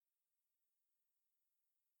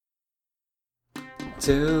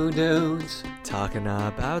Two dudes talking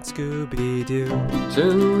about Scooby-Doo.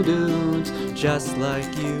 Two dudes just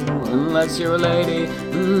like you. Unless you're a lady,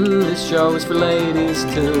 this show is for ladies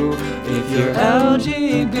too. If you're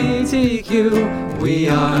LGBTQ, we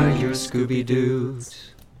are your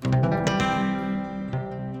Scooby-Doos.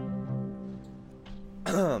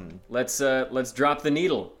 Let's drop the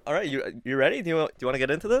needle. All right, you ready? Do you want to get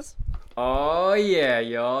into this? Oh yeah,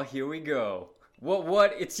 y'all. Here we go.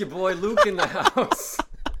 What? It's your boy Luke in the house.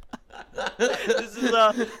 This is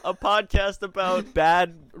a podcast about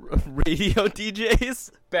bad radio DJs.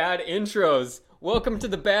 Bad intros. Welcome to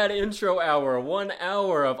the Bad Intro Hour. 1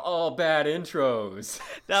 hour of all bad intros.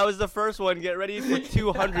 That was the first one. Get ready for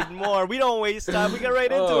 200 more. We don't waste time. We get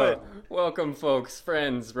right into it. Welcome, folks,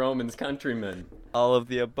 friends, Romans, countrymen. All of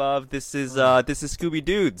the above. This is Scooby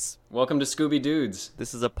Dudes. Welcome to Scooby Dudes.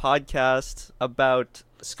 This is a podcast about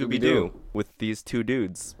Scooby-Doo with these two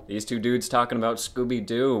dudes. These two dudes talking about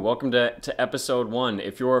Scooby-Doo. Welcome to episode 1.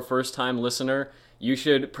 If you're a first-time listener, you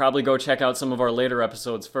should probably go check out some of our later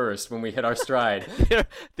episodes first when we hit our stride.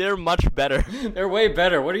 They're much better. They're way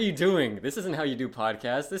better. What are you doing? This isn't how you do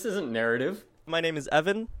podcasts. This isn't narrative. My name is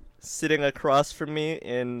Evan, sitting across from me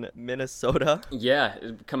in Minnesota. Yeah,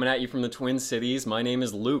 coming at you from the Twin Cities. My name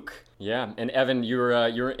is Luke. Yeah, and Evan,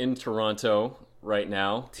 you're in Toronto right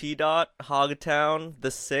now. T-Dot, Hogtown, the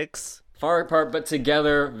Six. Far apart, but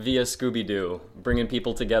together via Scooby-Doo. Bringing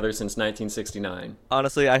people together since 1969.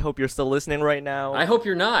 Honestly, I hope you're still listening right now. I hope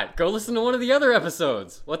you're not. Go listen to one of the other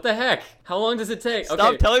episodes. What the heck? How long does it take?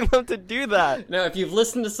 Stop telling them to do that. Now, if you've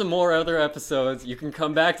listened to some more other episodes, you can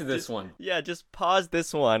come back to this one. Yeah, just pause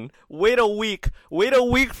this one. Wait a week. Wait a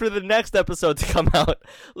week for the next episode to come out.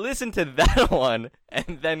 Listen to that one,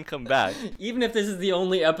 and then come back. Even if this is the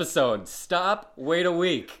only episode, stop, wait a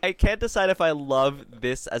week. I can't decide if I love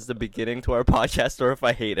this as the beginning to our podcast or if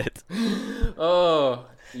I hate it. Oh,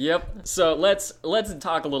 yep. So let's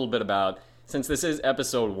talk a little bit about, since this is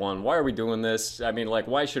episode 1, why are we doing this? I mean, like,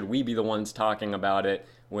 why should we be the ones talking about it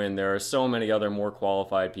when there are so many other more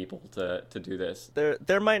qualified people to do this?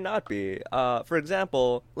 There might not be. For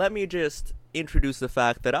example, let me just introduce the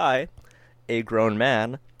fact that I, a grown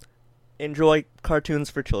man, enjoy cartoons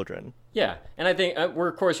for children. Yeah, and I think we're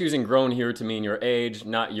of course using grown here to mean your age,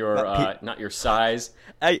 not your size.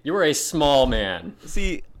 You were a small man.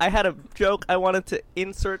 See, I had a joke I wanted to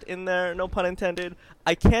insert in there, no pun intended.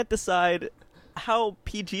 I can't decide how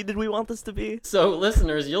PG did we want this to be. So,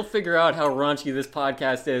 listeners, you'll figure out how raunchy this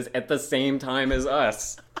podcast is at the same time as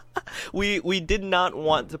us. We did not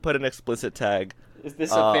want to put an explicit tag. Is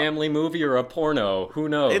this a family movie or a porno? Who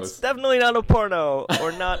knows? It's definitely not a porno,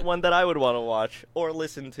 or not one that I would want to watch or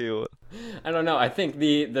listen to. I don't know. I think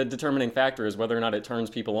the determining factor is whether or not it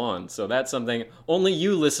turns people on. So that's something only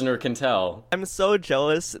you, listener, can tell. I'm so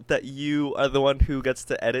jealous that you are the one who gets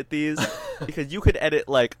to edit these, because you could edit,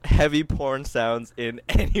 like, heavy porn sounds in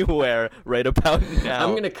anywhere right about now.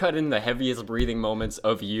 I'm going to cut in the heaviest breathing moments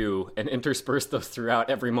of you and intersperse those throughout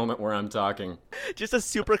every moment where I'm talking. Just a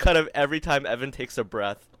supercut of every time Evan takes a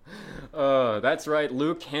breath. That's right.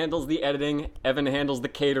 Luke handles the editing. Evan handles the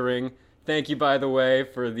catering. Thank you, by the way,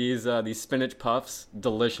 for these spinach puffs.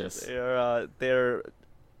 Delicious. They're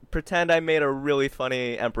pretend I made a really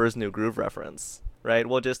funny Emperor's New Groove reference, right?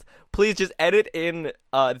 Please just edit in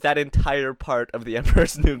that entire part of the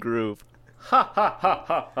Emperor's New Groove. Ha ha ha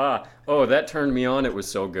ha ha. Oh, that turned me on. It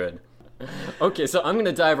was so good. Okay, so I'm going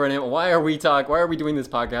to dive right in. Why are we doing this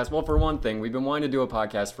podcast? Well, for one thing, we've been wanting to do a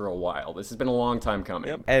podcast for a while. This has been a long time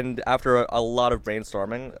coming. Yep. And after a lot of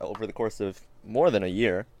brainstorming over the course of more than a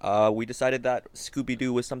year, we decided that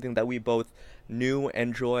Scooby-Doo was something that we both knew,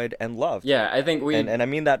 enjoyed, and loved. Yeah, I think and I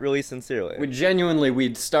mean that really sincerely.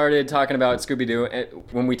 We'd started talking about Scooby-Doo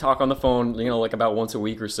when we talk on the phone, like about once a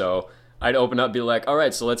week or so. I'd open up and be like, all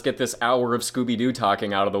right, so let's get this hour of Scooby-Doo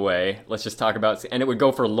talking out of the way. Let's just talk about... And it would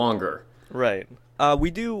go for longer. Right.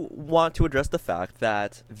 We do want to address the fact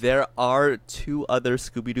that there are 2 other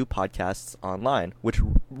Scooby-Doo podcasts online, which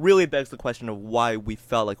really begs the question of why we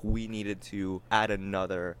felt like we needed to add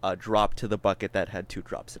another drop to the bucket that had 2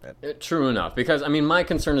 drops in it. True enough, because, I mean, my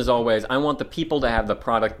concern is always, I want the people to have the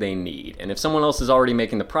product they need. And if someone else is already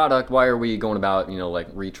making the product, why are we going about,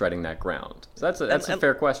 retreading that ground? So that's a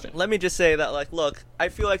fair question. Let me just say that, look, I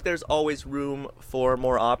feel like there's always room for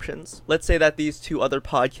more options. Let's say that these 2 other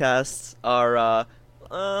podcasts are...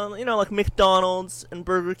 like McDonald's and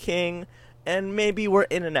Burger King, and maybe we're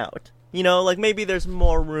In-N-Out. Maybe there's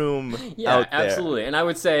more room out there. Yeah, absolutely. And I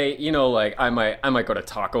would say, I might go to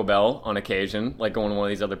Taco Bell on occasion, like going to one of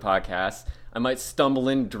these other podcasts. I might stumble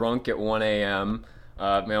in drunk at 1 a.m.,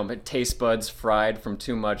 my taste buds fried from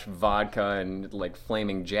too much vodka and,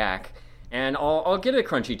 Flaming Jack. and I'll get a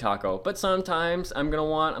crunchy taco. But sometimes I'm gonna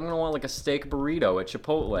want like a steak burrito at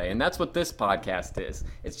Chipotle, and that's what this podcast is.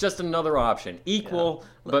 It's just another option, equal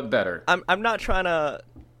but better. I'm not trying to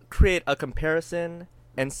create a comparison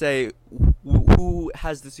and say who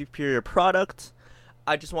has the superior product.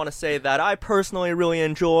 I just want to say that I personally really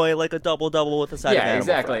enjoy like a double with a side of animal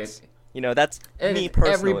exactly. fries. You know, that's And me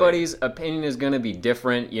personally. everybody's opinion is gonna be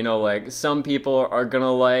different. You know, like some people are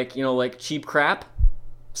gonna like, you know, like cheap crap.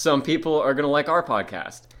 Some people are gonna like our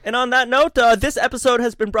podcast. And on that note, this episode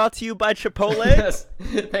has been brought to you by Chipotle. Yes,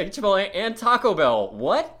 thank Chipotle and Taco Bell.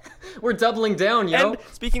 What? We're doubling down, yo. And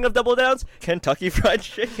speaking of double downs, Kentucky Fried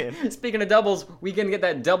Chicken. Speaking of doubles, we can get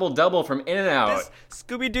that double from In-N-Out. This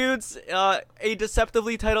Scooby Dude's a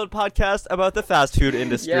deceptively titled podcast about the fast food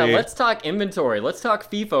industry. Yeah, let's talk inventory. Let's talk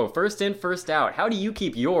FIFO. First in, first out. How do you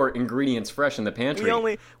keep your ingredients fresh in the pantry?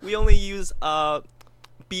 We only use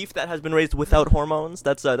beef that has been raised without hormones.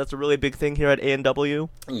 That's a really big thing here at A&W.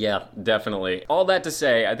 Yeah, definitely. All that to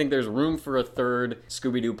say, I think there's room for a third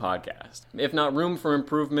Scooby-Doo podcast. If not room for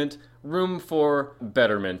improvement, room for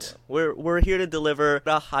betterment. We're here to deliver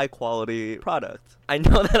a high quality product. I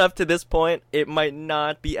know that up to this point it might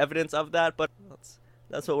not be evidence of that, but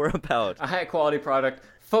that's what we're about. A high quality product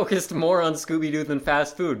focused more on Scooby-Doo than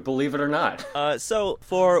fast food, believe it or not. So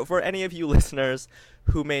for any of you listeners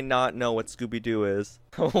who may not know what Scooby-Doo is,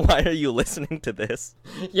 why are you listening to this?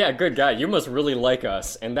 Yeah, good guy. You must really like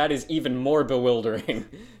us, and that is even more bewildering.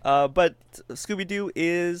 But Scooby-Doo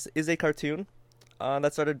is a cartoon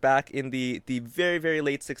that started back in the very, very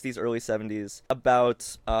late 60s, early 70s,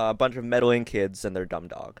 about a bunch of meddling kids and their dumb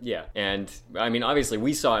dog. Yeah, and I mean, obviously,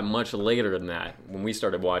 we saw it much later than that when we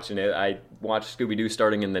started watching it. I watched Scooby-Doo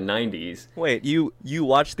starting in the 90s. Wait, you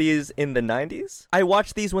watched these in the 90s? I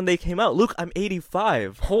watched these when they came out. Luke, I'm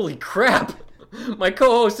 85. Holy crap! My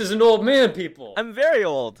co-host is an old man, people. I'm very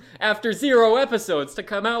old. After 0 episodes to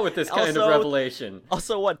come out with this kind of revelation.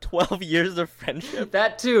 Also, what, 12 years of friendship?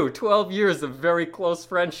 That too, 12 years of very close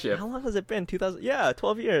friendship. How long has it been? 2000? Yeah,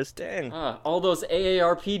 12 years. Dang. All those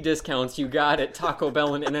AARP discounts you got at Taco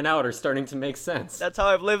Bell and In-N-Out are starting to make sense. That's how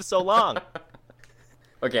I've lived so long.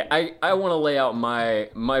 Okay, I want to lay out my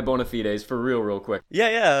bona fides for real quick.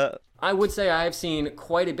 Yeah. I would say I've seen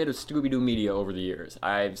quite a bit of Scooby-Doo media over the years.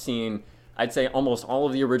 I've seen, I'd say, almost all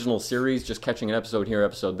of the original series, just catching an episode here,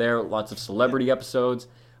 episode there, lots of celebrity episodes,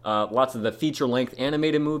 lots of the feature-length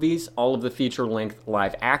animated movies, all of the feature-length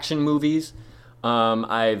live-action movies.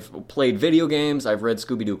 I've played video games, I've read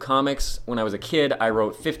Scooby-Doo comics. When I was a kid, I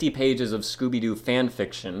wrote 50 pages of Scooby-Doo fan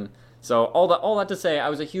fiction. So all that to say, I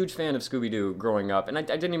was a huge fan of Scooby-Doo growing up, and I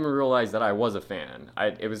didn't even realize that I was a fan.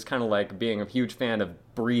 It was kind of like being a huge fan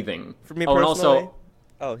of breathing. For me personally...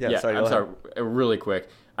 I'm sorry, really quick.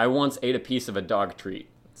 I once ate a piece of a dog treat.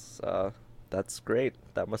 That's great.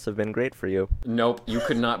 That must have been great for you. Nope, you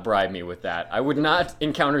could not bribe me with that. I would not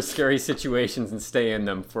encounter scary situations and stay in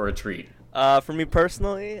them for a treat. For me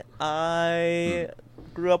personally, I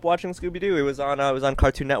grew up watching Scooby-Doo. It was on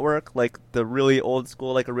Cartoon Network, like the really old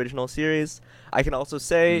school, like original series. I can also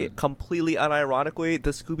say, completely unironically,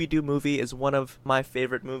 the Scooby-Doo movie is one of my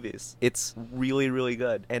favorite movies. It's really, really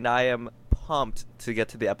good, and I am pumped to get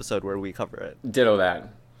to the episode where we cover it. Ditto that.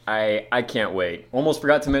 I can't wait. Almost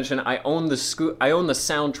forgot to mention, I own the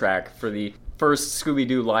soundtrack for the first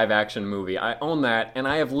Scooby-Doo live-action movie. I own that, and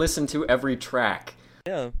I have listened to every track.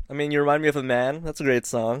 Yeah, I mean, you remind me of a man. That's a great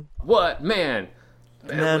song. What man?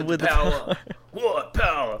 Man with the power. What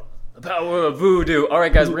power? The power of voodoo. All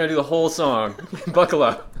right, guys, we're gonna do the whole song. Buckle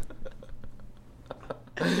up.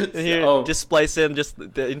 Here, just splice in just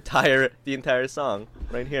the entire song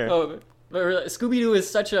right here. Oh, but really, Scooby-Doo is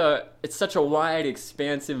such a wide,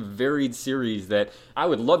 expansive, varied series that I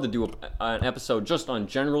would love to do an episode just on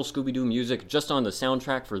general Scooby-Doo music, just on the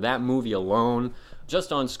soundtrack for that movie alone,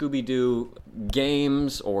 just on Scooby-Doo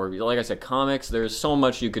games, or like I said, comics. There's so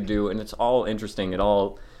much you could do, and it's all interesting. It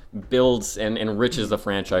all builds and enriches the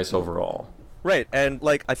franchise overall. Right, and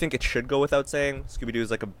like I think it should go without saying, Scooby-Doo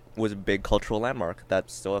is was a big cultural landmark that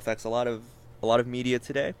still affects a lot of media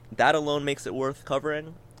today. That alone makes it worth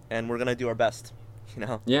covering, and we're gonna do our best,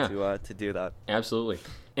 to do that. Absolutely.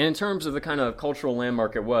 And in terms of the kind of cultural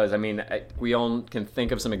landmark it was, I mean, we all can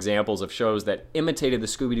think of some examples of shows that imitated the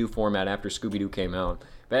Scooby-Doo format after Scooby-Doo came out.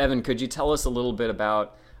 But Evan, could you tell us a little bit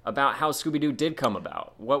about how Scooby-Doo did come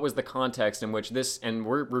about? What was the context in which this, and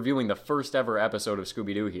we're reviewing the first ever episode of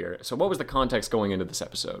Scooby-Doo here, so what was the context going into this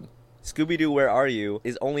episode? Scooby-Doo, Where Are You?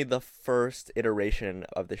 Is only the first iteration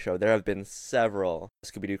of the show. There have been several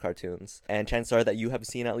Scooby-Doo cartoons, and chances are that you have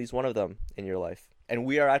seen at least one of them in your life. And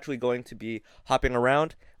we are actually going to be hopping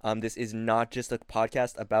around. This is not just a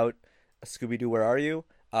podcast about Scooby-Doo, Where Are You?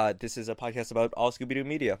 This is a podcast about all Scooby-Doo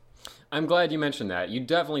media. I'm glad you mentioned that. You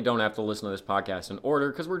definitely don't have to listen to this podcast in order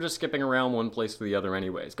because we're just skipping around one place to the other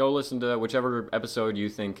anyways. Go listen to whichever episode you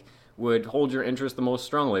think would hold your interest the most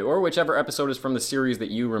strongly, or whichever episode is from the series that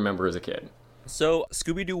you remember as a kid. So,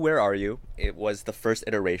 Scooby-Doo, Where Are You? It was the first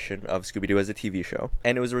iteration of Scooby-Doo as a TV show.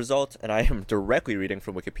 And it was a result, and I am directly reading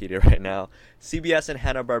from Wikipedia right now, CBS and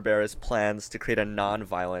Hanna-Barbera's plans to create a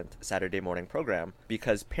non-violent Saturday morning program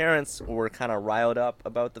because parents were kind of riled up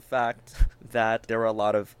about the fact that there were a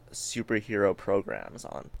lot of superhero programs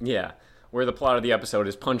on. Yeah, where the plot of the episode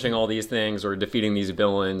is punching all these things or defeating these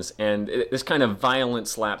villains, and this kind of violent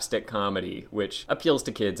slapstick comedy, which appeals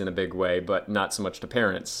to kids in a big way, but not so much to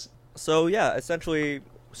parents. So yeah, essentially,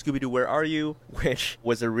 Scooby-Doo, Where Are You? Which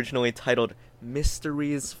was originally titled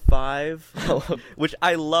Mysteries 5, which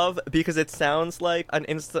I love because it sounds like an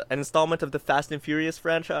installment of the Fast and Furious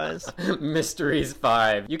franchise. Mysteries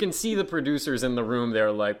 5. You can see the producers in the room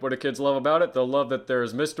there like, what do kids love about it? They'll love that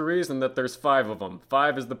there's mysteries and that there's 5 of them.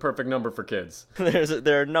 5 is the perfect number for kids.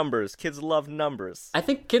 There are numbers. Kids love numbers. I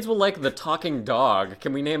think kids will like the talking dog.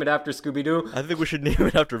 Can we name it after Scooby-Doo? I think we should name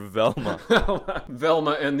it after Velma.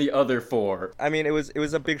 Velma and the other 4. I mean, it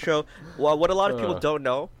was a big show. Well, what a lot of people don't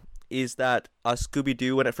know is that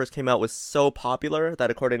Scooby-Doo, when it first came out, was so popular that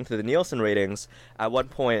according to the Nielsen ratings, at one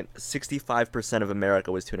point, 65% of America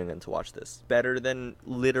was tuning in to watch this. Better than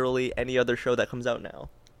literally any other show that comes out now.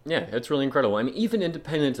 Yeah, it's really incredible. I mean, even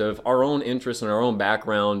independent of our own interests and our own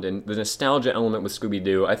background and the nostalgia element with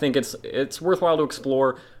Scooby-Doo, I think it's worthwhile to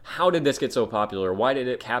explore how did this get so popular? Why did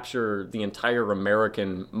it capture the entire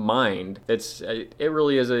American mind? It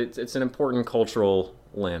really is it's an important cultural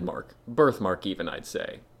landmark. Birthmark even, I'd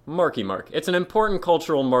say. Marky Mark. It's an important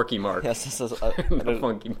cultural Marky Mark. Yes, this is the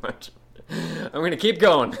Funky March. I'm going to keep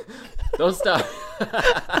going. Don't stop.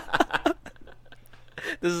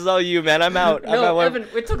 This is all you, man. I'm out. No, Evan,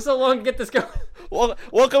 it took so long to get this going. Well,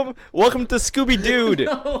 welcome to Scooby-Doo.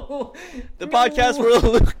 No, the podcast where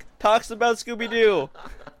Luke talks about Scooby-Doo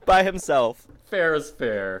by himself. Fair is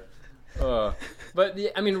fair. But,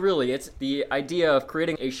 really, it's the idea of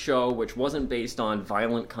creating a show which wasn't based on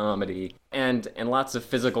violent comedy and lots of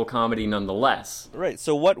physical comedy nonetheless. Right,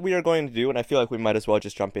 so what we are going to do, and I feel like we might as well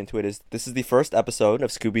just jump into it, is this is the first episode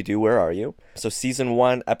of Scooby-Doo, Where Are You? So Season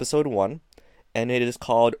 1, Episode 1, and it is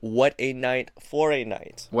called What a Night for a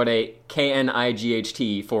Night. What a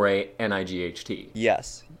K-N-I-G-H-T for a N-I-G-H-T.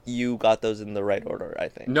 Yes, you got those in the right order, I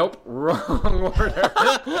think. Nope, wrong order.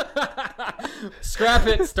 Scrap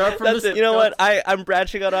it, start from That's it. You know what? I'm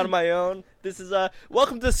branching out on my own. This is,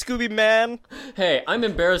 welcome to Scooby Man. Hey, I'm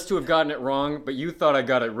embarrassed to have gotten it wrong, but you thought I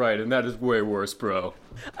got it right, and that is way worse, bro.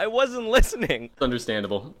 I wasn't listening.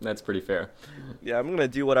 Understandable. That's pretty fair. Yeah, I'm gonna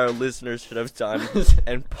do what our listeners should have done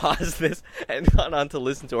and pause this and gone on to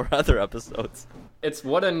listen to our other episodes. It's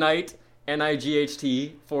What a Night,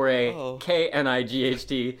 N-I-G-H-T, for a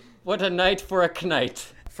K-N-I-G-H-T. What a night for a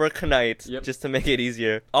knight. For a knight, yep. Just to make it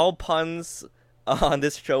easier. All puns on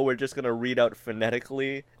this show we're just gonna read out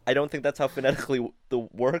phonetically. I don't think that's how phonetically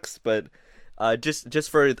works, but just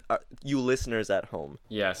for you listeners at home.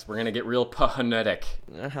 Yes, we're gonna get real phonetic.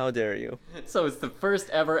 How dare you? So it's the first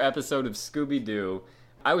ever episode of Scooby-Doo.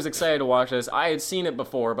 I was excited to watch this. I had seen it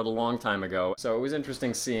before, but a long time ago. So it was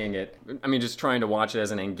interesting seeing it. I mean, just trying to watch it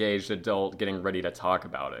as an engaged adult, getting ready to talk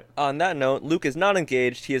about it. On that note, Luke is not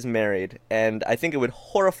engaged, he is married, and I think it would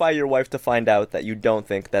horrify your wife to find out that you don't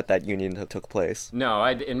think that union took place. No,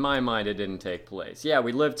 in my mind, it didn't take place. Yeah,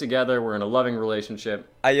 we live together, we're in a loving relationship.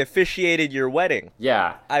 I officiated your wedding.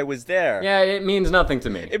 Yeah. I was there. Yeah, it means nothing to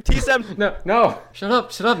me. If T-Sam... No, shut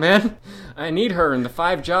up, man. I need her and the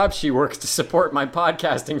 5 jobs she works to support my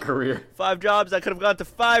podcasting career. 5 jobs, I could have gone to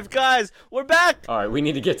 5 guys. We're back! All right, we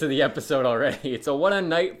need to get to the episode already. It's a What a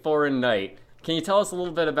Night for a Night. Can you tell us a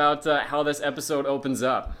little bit about how this episode opens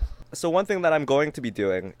up? So one thing that I'm going to be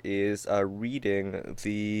doing is reading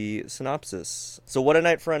the synopsis. So What a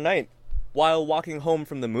Night for a Night. While walking home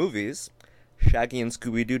from the movies, Shaggy and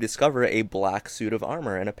Scooby-Doo discover a black suit of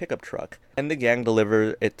armor in a pickup truck, and the gang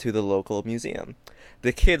deliver it to the local museum.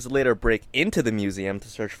 The kids later break into the museum to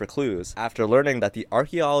search for clues, after learning that the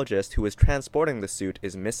archaeologist who was transporting the suit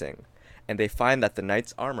is missing, and they find that the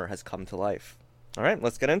knight's armor has come to life. Alright,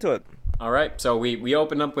 let's get into it. Alright, so we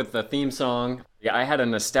open up with the theme song. Yeah, I had a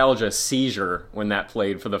nostalgia seizure when that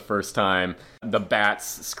played for the first time. The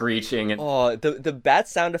bats screeching. Oh, the bat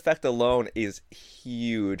sound effect alone is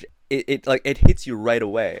huge. It hits you right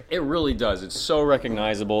away. It really does. It's so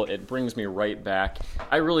recognizable. It brings me right back.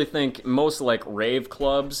 I really think most rave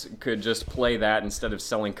clubs could just play that instead of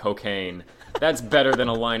selling cocaine. That's better than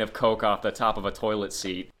a line of coke off the top of a toilet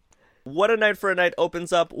seat. What a Night for a Night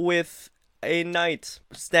opens up with a knight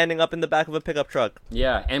standing up in the back of a pickup truck.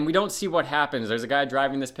 Yeah, and we don't see what happens. There's a guy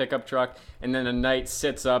driving this pickup truck, and then a knight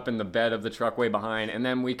sits up in the bed of the truck way behind, and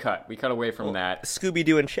then we cut away from that.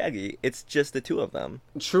 Scooby-Doo and Shaggy, it's just the two of them.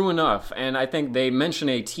 True enough, and I think they mention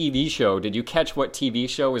a TV show. Did you catch what TV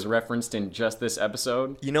show is referenced in just this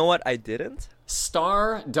episode? You know what? I didn't.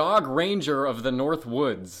 Star Dog Ranger of the North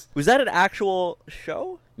Woods. Was that an actual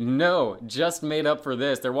show? No, just made up for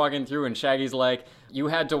this. They're walking through and Shaggy's like, you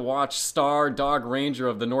had to watch Star Dog Ranger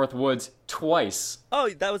of the North Woods twice. Oh,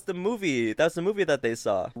 that was the movie. That was the movie that they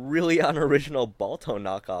saw. Really unoriginal Balto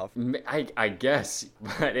knockoff. I guess,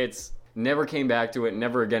 but it's never came back to it,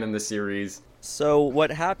 never again in the series. So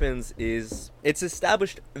what happens is, it's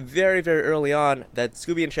established very, very early on that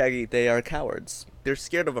Scooby and Shaggy, they are cowards. They're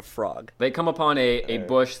scared of a frog. They come upon a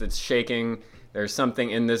bush that's shaking. There's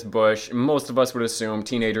something in this bush. Most of us would assume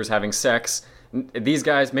teenagers having sex. These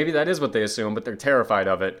guys, maybe that is what they assume, but they're terrified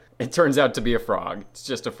of it. It turns out to be a frog. It's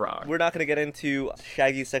just a frog. We're not going to get into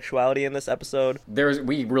Shaggy's sexuality in this episode.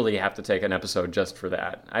 We really have to take an episode just for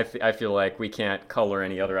that. I feel like we can't color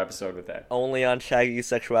any other episode with that. Only on Shaggy's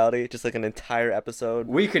sexuality? Just like an entire episode?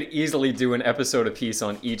 We could easily do an episode apiece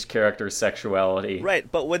on each character's sexuality. Right,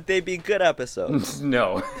 but would they be good episodes?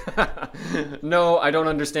 No. No, I don't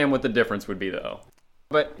understand what the difference would be, though.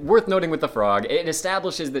 But worth noting with the frog, it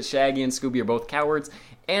establishes that Shaggy and Scooby are both cowards,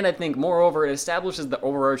 and I think, moreover, it establishes the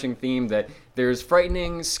overarching theme that there's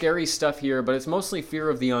frightening, scary stuff here, but it's mostly fear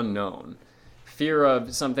of the unknown. Fear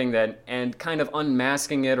of something that, and kind of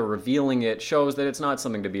unmasking it or revealing it, shows that it's not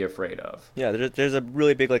something to be afraid of. Yeah, there's a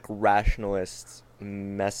really big, like, rationalist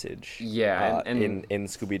message in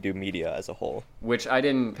Scooby-Doo media as a whole. Which I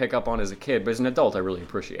didn't pick up on as a kid, but as an adult I really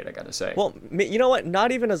appreciate, I gotta say. Well, you know what?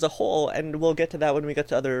 Not even as a whole, and we'll get to that when we get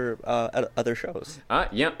to other shows.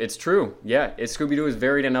 Yeah, it's true. Yeah, Scooby-Doo is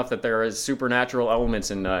varied enough that there is supernatural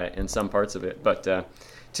elements in some parts of it, but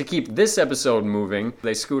to keep this episode moving,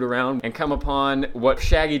 they scoot around and come upon what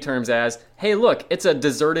Shaggy terms as, hey look, it's a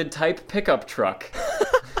deserted type pickup truck.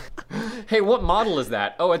 Hey, what model is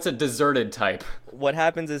that? Oh, it's a deserted type. What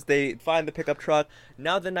happens is they find the pickup truck.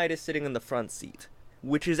 Now the knight is sitting in the front seat,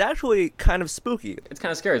 which is actually kind of spooky. It's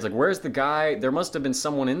kind of scary. It's like, where's the guy? There must have been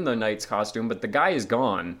someone in the knight's costume, but the guy is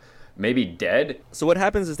gone. Maybe dead? So what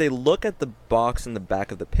happens is they look at the box in the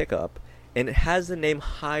back of the pickup, and it has the name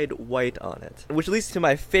Hyde White on it. Which leads to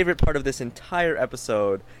my favorite part of this entire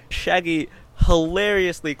episode. Shaggy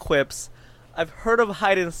hilariously quips, I've heard of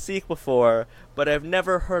hide and seek before, but I've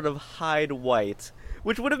never heard of Hyde White.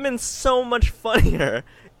 Which would have been so much funnier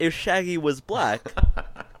if Shaggy was black.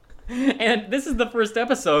 And this is the first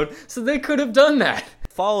episode, so they could have done that.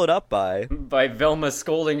 Followed up by Velma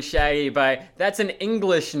scolding Shaggy that's an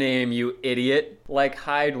English name, you idiot. Like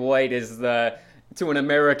Hyde White is to an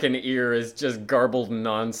American ear is just garbled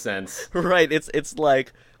nonsense. Right, it's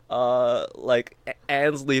like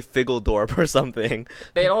Ansley Figgledorp or something.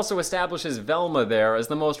 It also establishes Velma there as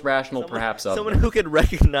the most rational, perhaps, of someone them. who can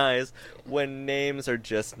recognize when names are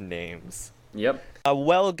just names. Yep.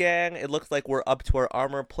 Well, gang, it looks like we're up to our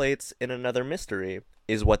armor plates in another mystery,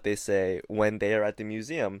 is what they say when they are at the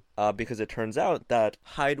museum, because it turns out that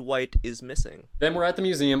Hyde White is missing. Then we're at the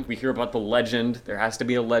museum, we hear about the legend, there has to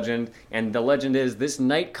be a legend, and the legend is this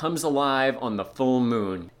knight comes alive on the full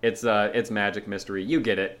moon. It's magic mystery, you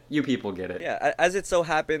get it, you people get it. Yeah, as it so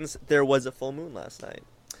happens, there was a full moon last night.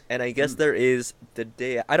 And I guess there is the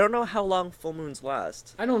day. I don't know how long full moons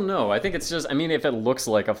last. I don't know. I think it's just, if it looks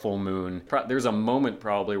like a full moon, there's a moment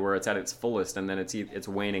probably where it's at its fullest and then it's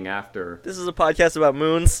waning after. This is a podcast about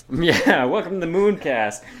moons. Yeah, welcome to the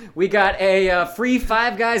Mooncast. We got a free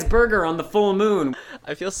Five Guys burger on the full moon.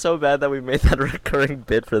 I feel so bad that we made that a recurring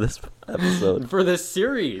bit for this episode. For this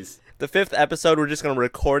series. The 5th episode, we're just going to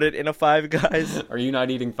record it in a Five Guys. Are you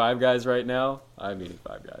not eating Five Guys right now? I'm eating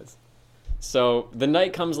Five Guys. So, the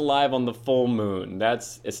knight comes alive on the full moon.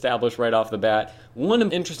 That's established right off the bat.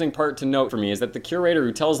 One interesting part to note for me is that the curator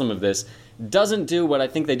who tells them of this doesn't do what I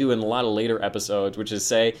think they do in a lot of later episodes, which is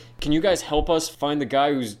say, can you guys help us find the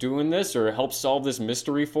guy who's doing this or help solve this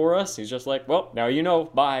mystery for us? He's just like, well, now you know,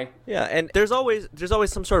 bye. Yeah, and there's always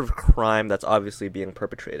some sort of crime that's obviously being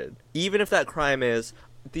perpetrated. Even if that crime is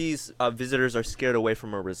these visitors are scared away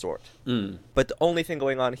from a resort. But the only thing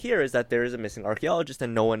going on here is that there is a missing archaeologist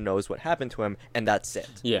and no one knows what happened to him, and that's it.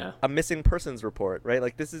 Yeah. A missing persons report, right?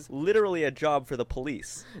 Like, this is literally a job for the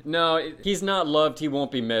police. No, he's not loved, he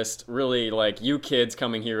won't be missed. Really, like, you kids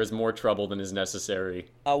coming here is more trouble than is necessary.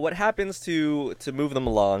 What happens to move them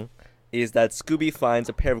along is that Scooby finds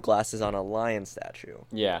a pair of glasses on a lion statue.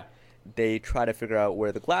 Yeah. They try to figure out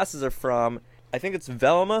where the glasses are from, I think it's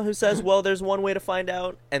Velma who says, well, there's one way to find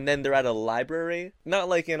out, and then they're at a library. Not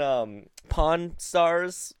like in Pawn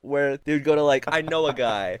Stars, where they would go to, like, I know a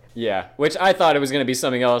guy. Yeah, which I thought it was going to be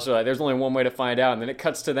something else. Like, there's only one way to find out, and then it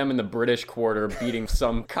cuts to them in the British Quarter beating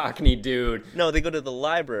some Cockney dude. No, they go to the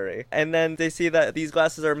library, and then they see that these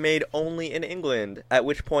glasses are made only in England, at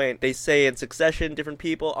which point they say in succession, different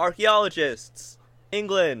people, archaeologists,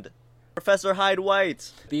 England, Professor Hyde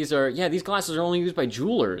White. These glasses are only used by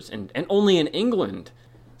jewelers, and only in England.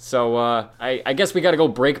 So, I guess we gotta go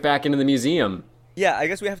break back into the museum. Yeah, I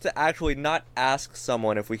guess we have to actually not ask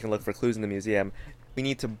someone if we can look for clues in the museum. We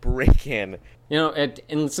need to break in. You know, and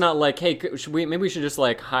it's not like, hey, maybe we should just,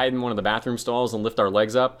 like, hide in one of the bathroom stalls and lift our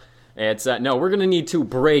legs up. It's, no, we're gonna need to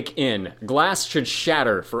break in. Glass should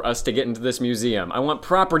shatter for us to get into this museum. I want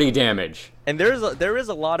property damage. And there is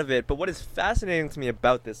a lot of it, but what is fascinating to me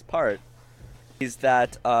about this part is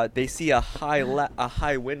that they see a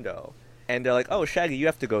high window, and they're like, oh, Shaggy, you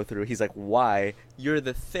have to go through. He's like, why? You're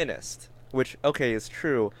the thinnest. Which, okay, is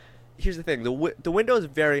true. Here's the thing. The window is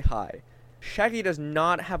very high. Shaggy does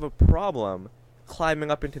not have a problem climbing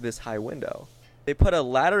up into this high window. They put a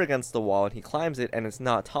ladder against the wall, and he climbs it, and it's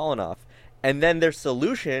not tall enough. And then their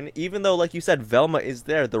solution, even though, like you said, Velma is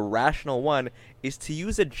there, the rational one, is to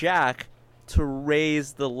use a jack to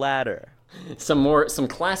raise the ladder. Some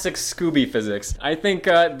classic Scooby physics. I think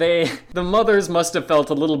the mothers must have felt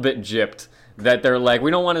a little bit gypped. That they're like,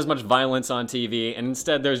 we don't want as much violence on TV, and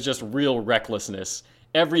instead there's just real recklessness.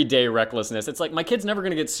 Everyday recklessness. It's like, my kid's never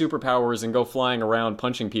going to get superpowers and go flying around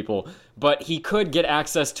punching people, but he could get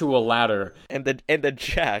access to a ladder. And the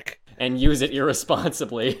jack. And use it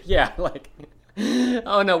irresponsibly. Yeah, like,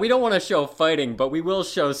 oh no, we don't want to show fighting, but we will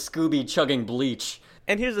show Scooby chugging bleach.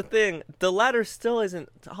 And here's the thing, the ladder still isn't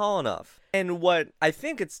tall enough. And what, I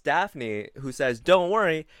think it's Daphne who says, don't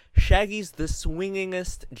worry, Shaggy's the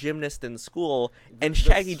swingingest gymnast in school, and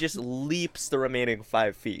Shaggy just leaps the remaining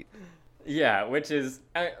 5 feet. Yeah, which is,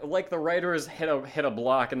 like the writers hit a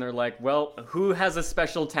block, and they're like, well, who has a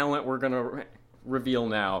special talent we're gonna reveal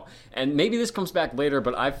now? And maybe this comes back later,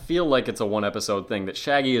 but I feel like it's a one-episode thing, that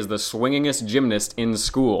Shaggy is the swingingest gymnast in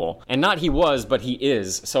school. And not he was, but he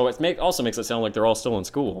is. So it also makes it sound like they're all still in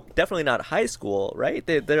school. Definitely not high school, right?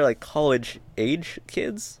 They're like college-age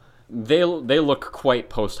kids? They look quite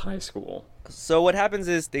post-high school. So what happens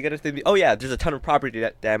is they get into oh yeah, there's a ton of property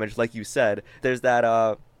damage, like you said. There's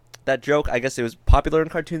that joke, I guess it was popular in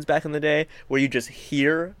cartoons back in the day, where you just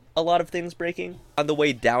hear a lot of things breaking on the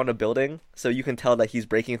way down a building, so you can tell that he's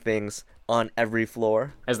breaking things on every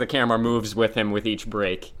floor. As the camera moves with him with each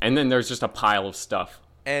break. And then there's just a pile of stuff.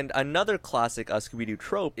 And another classic Scooby-Doo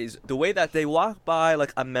trope is the way that they walk by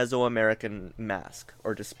like a Mesoamerican mask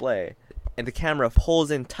or display, and the camera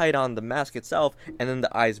pulls in tight on the mask itself, and then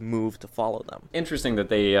the eyes move to follow them. Interesting that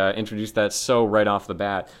they introduced that so right off the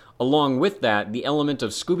bat. Along with that, the element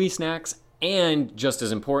of Scooby Snacks, and just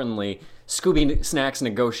as importantly, Scooby Snacks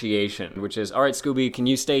negotiation, which is, all right, Scooby, can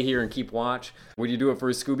you stay here and keep watch? Would you do it for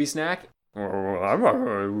a Scooby Snack? Oh, I'm not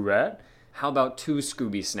gonna do that. How about 2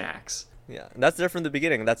 Scooby Snacks? Yeah, and that's there from the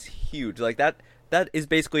beginning. That's huge. Like that is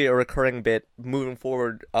basically a recurring bit moving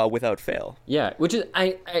forward without fail. Yeah, which is,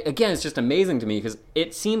 again, it's just amazing to me because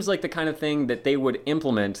it seems like the kind of thing that they would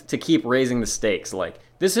implement to keep raising the stakes. Like,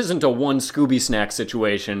 this isn't a 1 Scooby Snack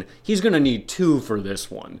situation. He's gonna need 2 for this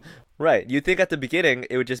one. Right. You'd think at the beginning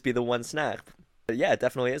it would just be the 1 snack. But yeah, it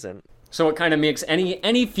definitely isn't. So it kind of makes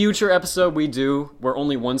any future episode we do where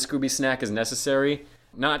only 1 Scooby Snack is necessary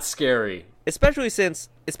not scary. Especially since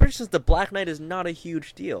the Black Knight is not a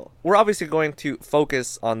huge deal. We're obviously going to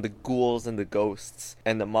focus on the ghouls and the ghosts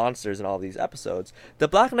and the monsters in all these episodes. The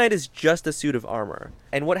Black Knight is just a suit of armor.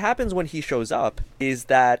 And what happens when he shows up is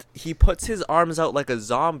that he puts his arms out like a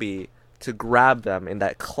zombie to grab them in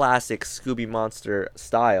that classic Scooby Monster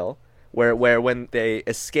style. Where when they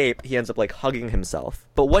escape, he ends up like hugging himself.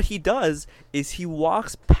 But what he does is he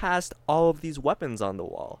walks past all of these weapons on the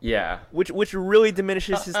wall. Yeah. Which really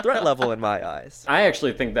diminishes his threat level in my eyes. I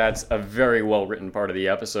actually think that's a very well written part of the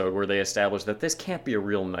episode where they establish that this can't be a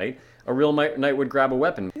real knight. A real knight would grab a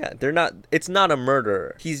weapon. Yeah, it's not a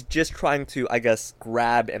murder. He's just trying to, I guess,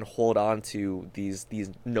 grab and hold on to these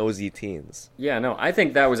nosy teens. Yeah, no, I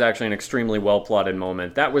think that was actually an extremely well plotted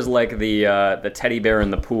moment. That was like the teddy bear in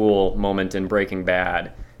the pool moment in Breaking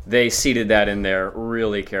Bad. They seeded that in there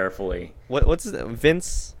really carefully. What's his name?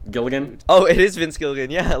 Vince Gilligan? Oh, it is Vince Gilligan.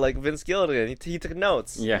 Yeah, like Vince Gilligan. He took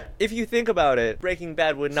notes. Yeah. If you think about it, Breaking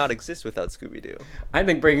Bad would not exist without Scooby-Doo. I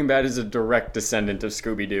think Breaking Bad is a direct descendant of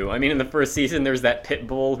Scooby-Doo. I mean, in the first season, there's that pit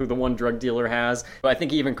bull who the one drug dealer has. But I think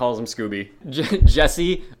he even calls him Scooby.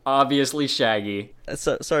 Jesse, obviously Shaggy.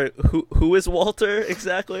 Sorry, who is Walter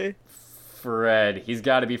exactly? Fred. He's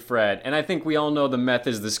got to be Fred. And I think we all know the meth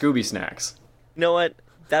is the Scooby Snacks. You know what?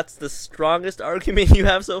 That's the strongest argument you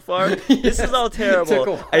have so far. This is all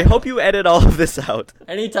terrible. I hope you edit all of this out.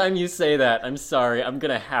 Anytime you say that, I'm sorry, I'm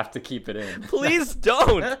going to have to keep it in. Please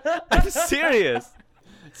don't. I'm serious.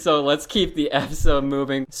 So let's keep the episode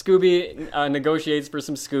moving. Scooby negotiates for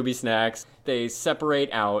some Scooby Snacks. They separate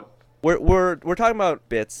out. We're talking about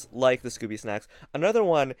bits like the Scooby Snacks. Another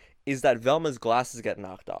one is that Velma's glasses get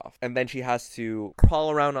knocked off, and then she has to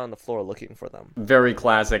crawl around on the floor looking for them. Very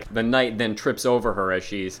classic. The knight then trips over her as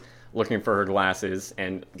she's looking for her glasses,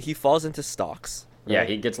 and he falls into stocks. Right? Yeah,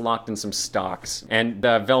 he gets locked in some stocks. And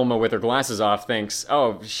Velma, with her glasses off, thinks,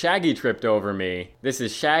 oh, Shaggy tripped over me. This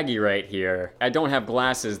is Shaggy right here. I don't have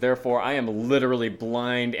glasses, therefore I am literally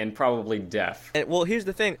blind and probably deaf. And, well, here's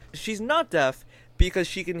the thing. She's not deaf because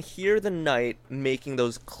she can hear the knight making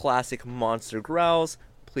those classic monster growls.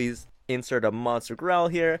 Please insert a monster growl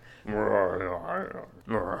here.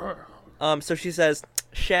 So she says,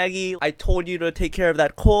 Shaggy, I told you to take care of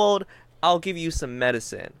that cold. I'll give you some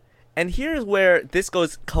medicine. And here's where this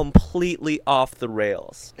goes completely off the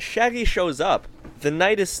rails. Shaggy shows up. The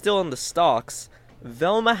knight is still in the stocks.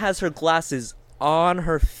 Velma has her glasses on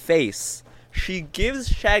her face. She gives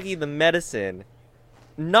Shaggy the medicine,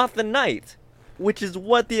 not the knight, which is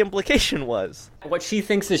what the implication was. What she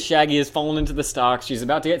thinks is Shaggy has fallen into the stocks. She's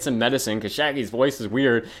about to get some medicine because Shaggy's voice is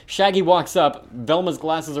weird. Shaggy walks up. Velma's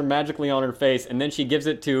glasses are magically on her face, and then she gives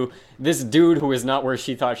it to this dude who is not where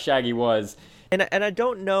she thought Shaggy was. And I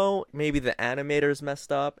don't know, maybe the animators messed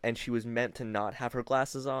up and she was meant to not have her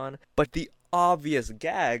glasses on, but the obvious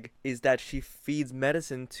gag is that she feeds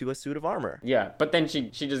medicine to a suit of armor. Yeah, but then she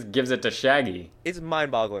just gives it to Shaggy. It's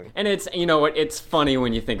mind-boggling. And it's, you know what, it's funny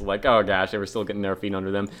when you think like, oh gosh, they were still getting their feet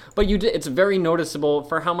under them. But it's very noticeable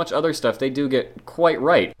for how much other stuff they do get quite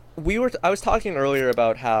right. I was talking earlier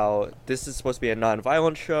about how this is supposed to be a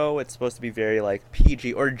non-violent show. It's supposed to be very like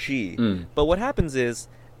PG or G. But what happens is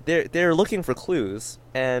they're looking for clues,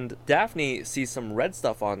 and Daphne sees some red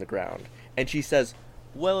stuff on the ground, and she says,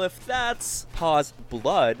 well, if that's pause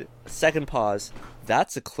blood, second pause,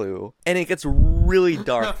 that's a clue. And it gets really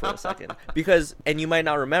dark for a second because, and you might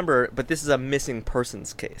not remember, but this is a missing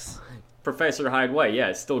persons case. Professor Hyde-White, yeah,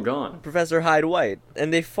 it's still gone. Professor Hyde-White.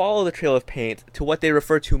 And they follow the trail of paint to what they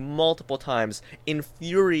refer to multiple times,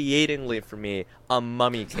 infuriatingly for me, a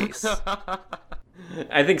mummy case.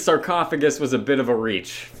 I think sarcophagus was a bit of a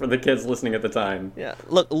reach for the kids listening at the time. Yeah.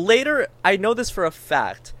 Look, later, I know this for a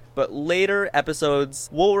fact, but later episodes,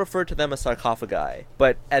 we'll refer to them as sarcophagi.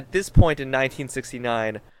 But at this point in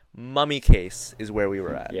 1969, mummy case is where we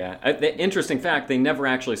were at. Yeah. The interesting fact, they never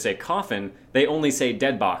actually say coffin. They only say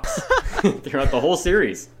dead box throughout the whole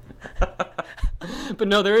series. But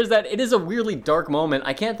no, there is that. It is a weirdly dark moment.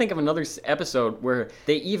 I can't think of another episode where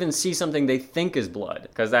they even see something they think is blood,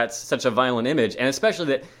 because that's such a violent image. And especially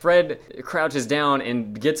that Fred crouches down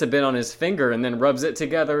and gets a bit on his finger and then rubs it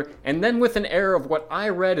together. And then with an air of what I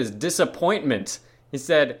read as disappointment, he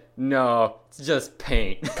said, no, it's just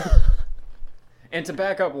paint. And to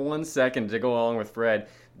back up 1 second to go along with Fred,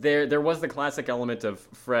 there was the classic element of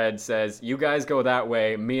Fred says, you guys go that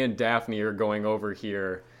way, me and Daphne are going over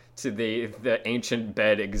here to the ancient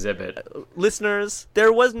bed exhibit. Listeners,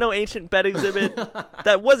 there was no ancient bed exhibit.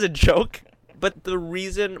 That was a joke. But the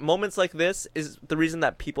reason, moments like this, is the reason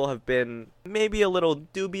that people have been maybe a little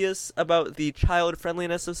dubious about the child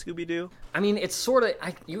friendliness of Scooby-Doo. I mean, it's sort of,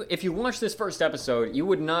 if you watch this first episode, you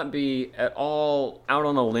would not be at all out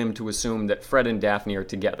on a limb to assume that Fred and Daphne are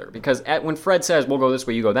together. Because when Fred says, we'll go this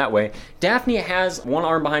way, you go that way, Daphne has one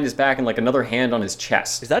arm behind his back and like another hand on his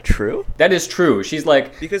chest. Is that true? That is true. She's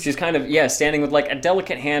like, she's kind of, standing with like a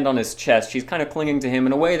delicate hand on his chest. She's kind of clinging to him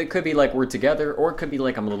in a way that could be like, we're together, or it could be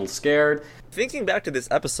like, I'm a little scared. Thinking back to this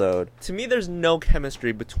episode, to me there's no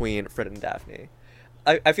chemistry between Fred and Daphne.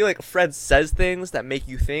 I feel like Fred says things that make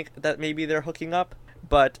you think that maybe they're hooking up,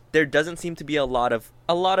 but there doesn't seem to be a lot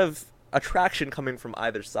of attraction coming from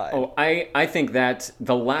either side. Oh, I think that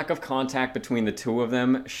the lack of contact between the two of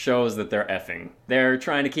them shows that they're effing. They're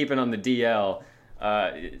trying to keep it on the DL.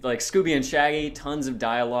 Like Scooby and Shaggy, tons of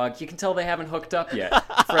dialogue. You can tell they haven't hooked up yet.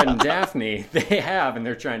 Fred and Daphne, they have, and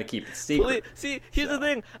they're trying to keep it secret. See, here's the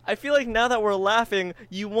thing. I feel like now that we're laughing,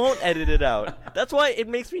 you won't edit it out. That's why it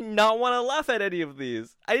makes me not want to laugh at any of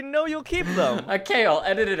these. I know you'll keep them. Okay, I'll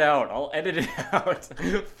edit it out.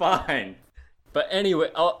 Fine. But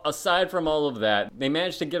anyway, aside from all of that, they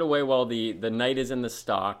managed to get away while the knight is in the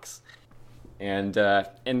stocks. And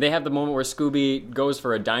they have the moment where Scooby goes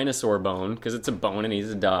for a dinosaur bone, because it's a bone and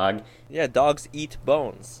he's a dog. Yeah, dogs eat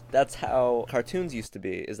bones. That's how cartoons used to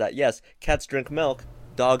be, is that, yes, cats drink milk,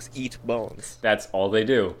 dogs eat bones. That's all they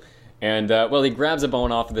do. And, well, he grabs a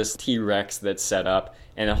bone off of this T-Rex that's set up,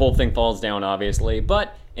 and the whole thing falls down, obviously.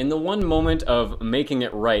 But in the one moment of making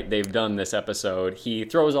it right they've done this episode, he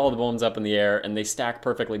throws all the bones up in the air, and they stack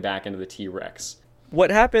perfectly back into the T-Rex. What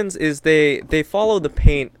happens is they follow the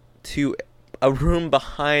paint to a room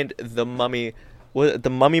behind the mummy, the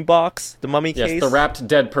mummy box, the mummy case. Yes, the wrapped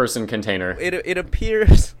dead person container. It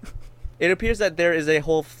appears it appears that there is a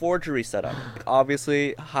whole forgery set up.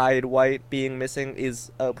 Obviously, Hyde White being missing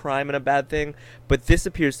is a crime and a bad thing, but this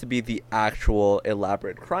appears to be the actual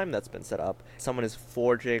elaborate crime that's been set up. Someone is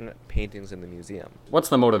forging paintings in the museum. What's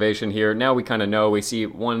the motivation here? Now we kind of know. We see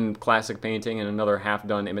one classic painting and another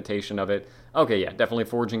half-done imitation of it. Okay, yeah, definitely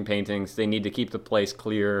forging paintings. They need to keep the place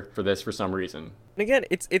clear for this for some reason. And again,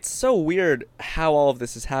 it's so weird how all of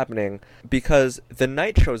this is happening, because the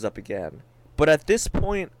Knight shows up again. But at this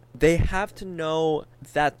point, they have to know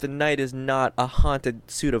that the Knight is not a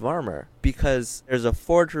haunted suit of armor, because there's a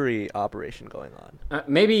forgery operation going on.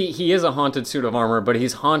 Maybe he is a haunted suit of armor, but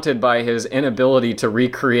he's haunted by his inability to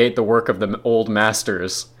recreate the work of the old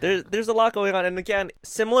masters. There's a lot going on, and again,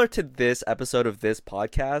 similar to this episode of this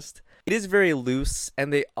podcast, it is very loose,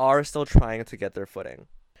 and they are still trying to get their footing.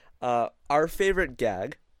 Our favorite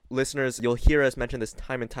gag, listeners, you'll hear us mention this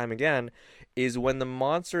time and time again, is when the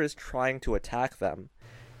monster is trying to attack them,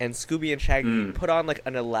 and Scooby and Shaggy put on like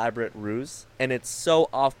an elaborate ruse, and it's so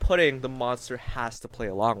off-putting the monster has to play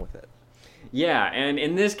along with it. Yeah, and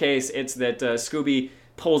in this case, it's that Scooby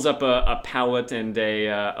pulls up a palette and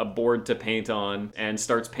a board to paint on and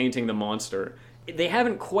starts painting the monster. They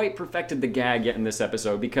haven't quite perfected the gag yet in this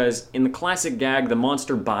episode, because in the classic gag, the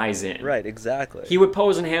monster buys in. Right, exactly. He would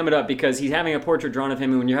pose and ham it up because he's having a portrait drawn of him,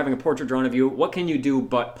 and when you're having a portrait drawn of you, what can you do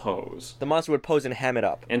but pose? The monster would pose and ham it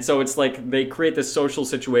up. And so it's like they create this social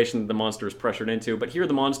situation that the monster is pressured into, but here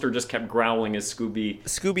the monster just kept growling as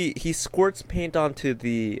Scooby, he squirts paint onto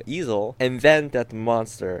the easel, and then at the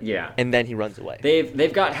monster. Yeah. And then he runs away.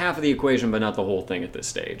 They've got half of the equation, but not the whole thing at this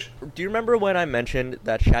stage. Do you remember when I mentioned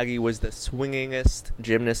that Shaggy was the swingingest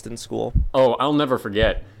gymnast in school? Oh, I'll never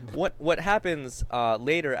forget. What happens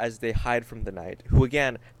later as they hide from the Knight, who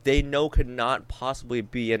again they know could not possibly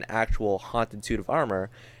be an actual haunted suit of armor,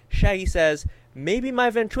 Shaggy says, maybe my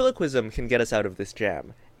ventriloquism can get us out of this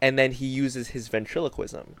jam. And then he uses his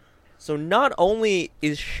ventriloquism. So not only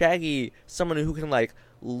is Shaggy someone who can like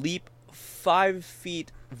leap 5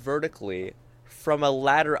 feet vertically from a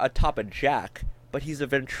ladder atop a jack, but he's a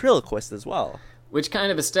ventriloquist as well. Which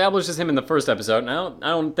kind of establishes him in the first episode. And I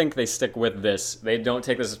don't think they stick with this. They don't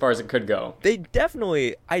take this as far as it could go. They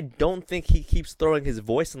definitely, I don't think he keeps throwing his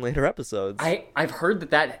voice in later episodes. I've heard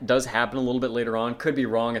that does happen a little bit later on. Could be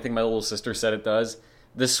wrong. I think my little sister said it does.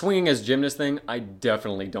 The swinging as gymnast thing, I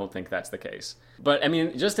definitely don't think that's the case. But, I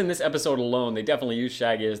mean, just in this episode alone, they definitely use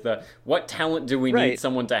Shaggy as what talent do we need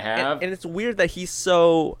someone to have? And it's weird that he's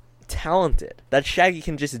so talented that Shaggy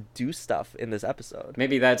can just do stuff in this episode.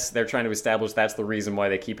 Maybe they're trying to establish that's the reason why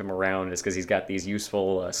they keep him around, is because he's got these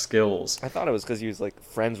useful skills. I thought it was because he was like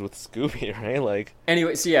friends with Scooby, right? Like,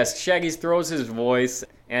 anyway, so yes, Shaggy throws his voice,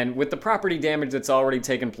 and with the property damage that's already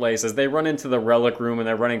taken place, as they run into the relic room and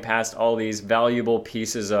they're running past all these valuable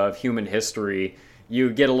pieces of human history, I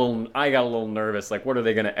got a little nervous, like, what are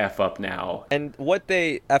they going to F up now? And what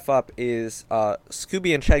they F up is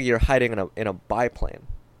Scooby and Shaggy are hiding in a biplane.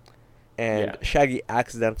 And Shaggy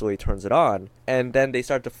accidentally turns it on, and then they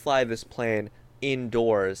start to fly this plane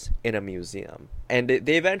indoors in a museum. And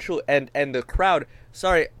they eventually, and the crowd,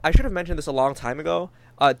 sorry, I should have mentioned this a long time ago.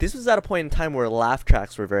 This was at a point in time where laugh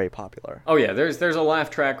tracks were very popular. Oh yeah, there's a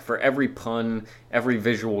laugh track for every pun, every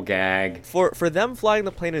visual gag. For them flying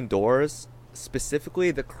the plane indoors,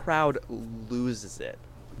 specifically, the crowd loses it.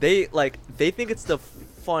 They think it's the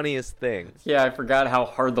funniest thing. Yeah, I forgot how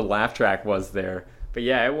hard the laugh track was there. But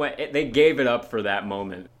yeah, they gave it up for that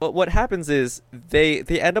moment. But what happens is they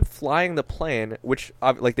end up flying the plane, which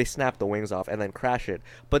they snap the wings off and then crash it.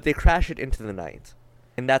 But they crash it into the Knight,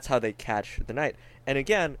 and that's how they catch the Knight. And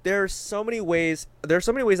again, there are so many ways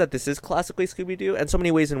that this is classically Scooby-Doo, and so many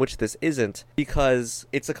ways in which this isn't, because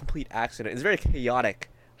it's a complete accident. It's very chaotic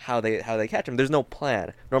how they catch him. There's no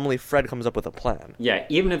plan. Normally, Fred comes up with a plan. Yeah,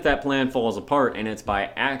 even if that plan falls apart and it's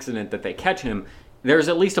by accident that they catch him, there's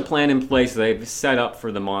at least a plan in place they've set up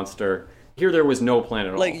for the monster. Here there was no plan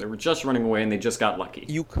at all. They were just running away and they just got lucky.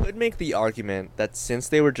 You could make the argument that since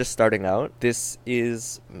they were just starting out, this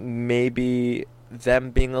is maybe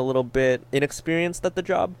them being a little bit inexperienced at the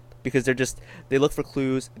job. Because they look for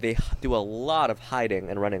clues, they do a lot of hiding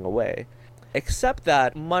and running away. Except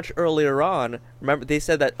that much earlier on, remember, they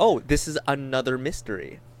said that, this is another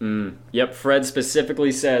mystery. Yep, Fred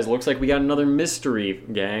specifically says, looks like we got another mystery,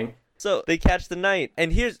 gang. So they catch the knight.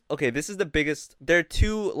 And this is the biggest. There are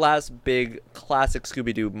two last big classic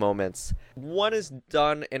Scooby-Doo moments. One is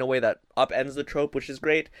done in a way that upends the trope, which is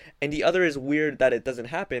great. And the other is weird that it doesn't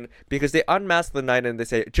happen because they unmask the knight and they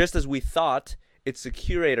say, just as we thought, it's the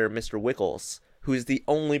curator, Mr. Wickles, who is the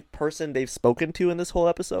only person they've spoken to in this whole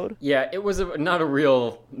episode. Yeah, it was not a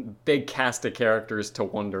real big cast of characters to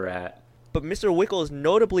wonder at. But Mr. Wickles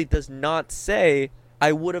notably does not say,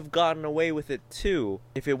 I would have gotten away with it too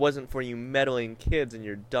if it wasn't for you meddling kids and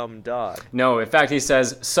your dumb dog. No, in fact, he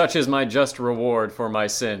says, such is my just reward for my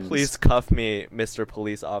sins. Please cuff me, Mr.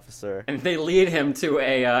 Police Officer. And they lead him to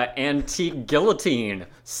a antique guillotine,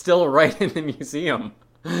 still right in the museum.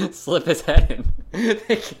 Slip his head in.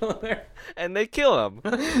 They kill him there. And they kill him.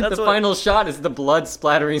 The final shot is the blood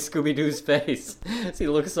splattering Scooby-Doo's face as he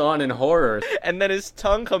looks on in horror. And then his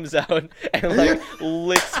tongue comes out and, like,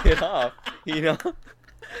 licks it off, you know?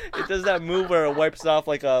 It does that move where it wipes off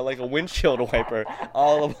like a windshield wiper.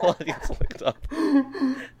 All the blood gets licked up.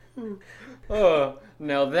 Oh,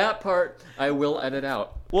 now that part I will edit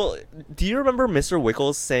out. Well, do you remember Mr.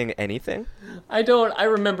 Wickles saying anything? I don't. I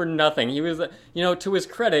remember nothing. He was, to his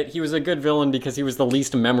credit, he was a good villain because he was the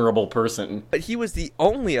least memorable person. But he was the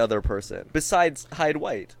only other person besides Hyde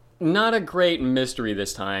White. Not a great mystery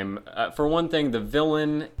this time. For one thing, the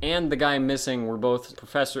villain and the guy missing were both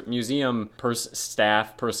museum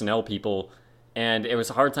staff, personnel people, and it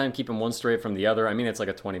was a hard time keeping one straight from the other. I mean, it's like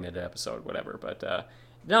a 20-minute episode, whatever, but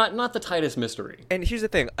not the tightest mystery. And here's the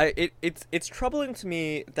thing, it's troubling to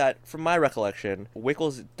me that, from my recollection,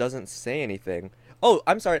 Wickles doesn't say anything. Oh,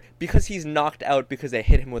 I'm sorry, because he's knocked out because they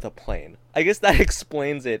hit him with a plane. I guess that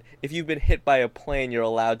explains it. If you've been hit by a plane, you're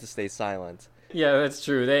allowed to stay silent. Yeah, that's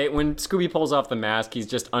true. When Scooby pulls off the mask, he's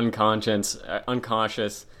just unconscious.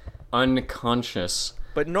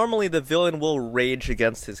 But normally the villain will rage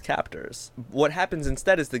against his captors. What happens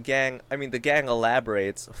instead is the gang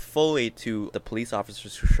elaborates fully to the police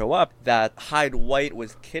officers who show up that Hyde White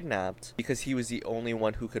was kidnapped because he was the only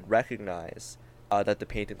one who could recognize that the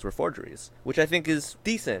paintings were forgeries, which I think is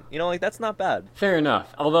decent. That's not bad. Fair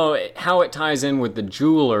enough. Although how it ties in with the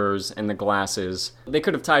jewelers and the glasses, they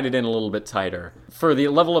could have tied it in a little bit tighter. For the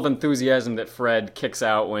level of enthusiasm that Fred kicks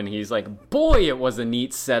out when he's like, boy, it was a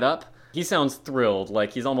neat setup. He sounds thrilled,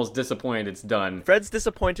 like he's almost disappointed it's done. Fred's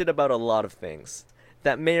disappointed about a lot of things.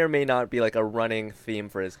 That may or may not be like a running theme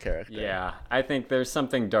for his character. Yeah, I think there's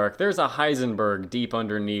something dark. There's a Heisenberg deep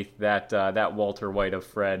underneath that Walter White of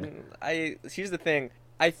Fred. Here's the thing.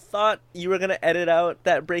 I thought you were going to edit out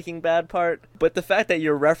that Breaking Bad part, but the fact that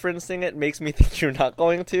you're referencing it makes me think you're not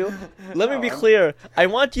going to. Let me be clear. I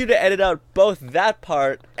want you to edit out both that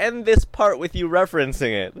part and this part with you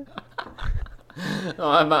referencing it. Oh,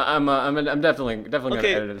 I'm definitely gonna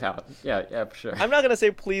edit it out. Yeah, for sure. I'm not gonna say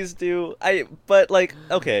please do.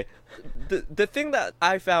 Okay. The thing that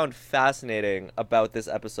I found fascinating about this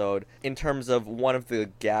episode, in terms of one of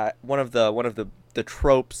the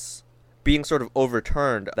tropes being sort of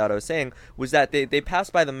overturned that I was saying, was that they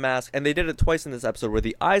passed by the mask, and they did it twice in this episode where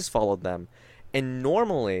the eyes followed them, and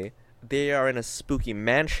normally they are in a spooky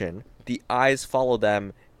mansion. The eyes follow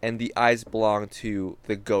them, and the eyes belong to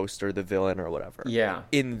the ghost or the villain or whatever. Yeah.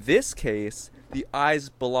 In this case, the eyes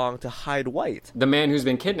belong to Hyde White. The man who's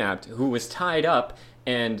been kidnapped, who was tied up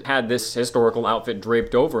and had this historical outfit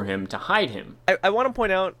draped over him to hide him. I want to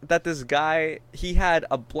point out that this guy, he had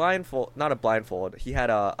a blindfold, not a blindfold, he had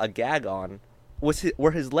a gag on. Were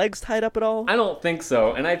his legs tied up at all? I don't think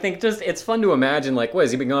so. And I think it's fun to imagine, like, what,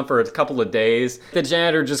 has he been gone for a couple of days? The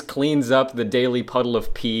janitor just cleans up the daily puddle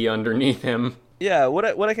of pee underneath him. Yeah, what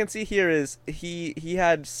I can see here is he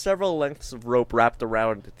had several lengths of rope wrapped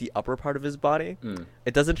around the upper part of his body.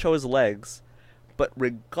 It doesn't show his legs, but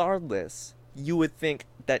regardless, you would think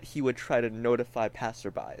that he would try to notify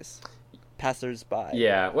passersby.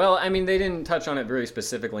 Yeah, well, I mean, they didn't touch on it very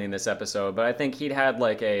specifically in this episode, but I think he'd had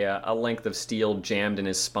like a length of steel jammed in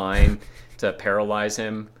his spine to paralyze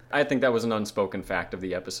him. I think that was an unspoken fact of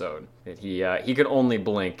the episode, that he could only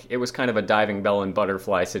blink. It was kind of a diving bell and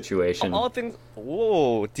butterfly situation.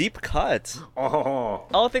 Whoa, deep cut. Oh.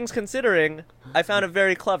 All things considering, I found it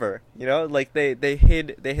very clever. Like they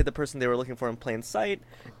hid the person they were looking for in plain sight,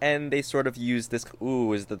 and they sort of used this.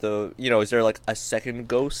 Is there like a second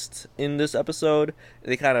ghost in this episode?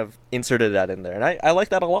 They kind of inserted that in there, and I like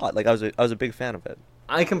that a lot. Like I was a big fan of it.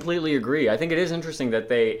 I completely agree. I think it is interesting that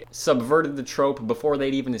they subverted the trope before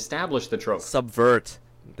they'd even established the trope. Subvert.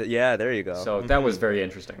 Yeah, there you go. So that was very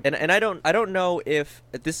interesting. And I don't know if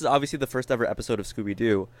this is obviously the first ever episode of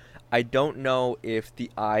Scooby-Doo. I don't know if the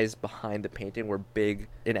eyes behind the painting were big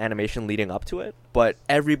in animation leading up to it, but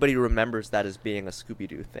everybody remembers that as being a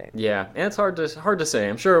Scooby-Doo thing. Yeah, and it's hard to say.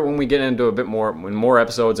 I'm sure when we get into a bit more, in more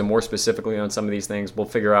episodes and more specifically on some of these things, we'll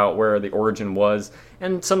figure out where the origin was.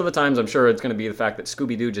 And some of the times, I'm sure it's going to be the fact that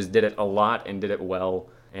Scooby-Doo just did it a lot and did it well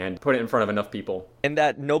and put it in front of enough people. And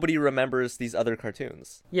that nobody remembers these other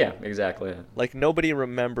cartoons. Yeah, exactly. Like, nobody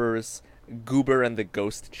remembers Goober and the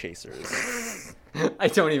Ghost Chasers. I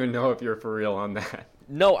don't even know if you're for real on that.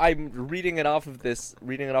 No, I'm reading it off of this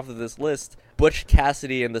list. Butch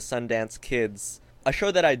Cassidy and the Sundance Kids. A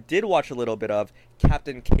show that I did watch a little bit of,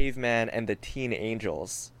 Captain Caveman and the Teen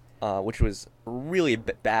Angels, which was really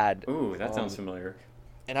bad. Ooh, that sounds familiar.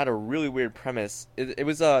 And had a really weird premise. He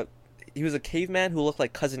was a caveman who looked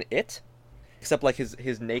like Cousin It, except like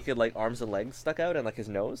his naked like arms and legs stuck out and like his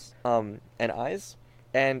nose, and eyes.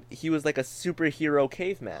 And he was like a superhero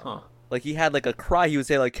caveman. Huh. Like, he had like a cry. He would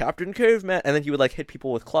say like Captain Caveman, and then he would like hit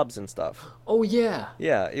people with clubs and stuff. Oh yeah.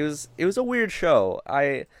 Yeah, it was a weird show.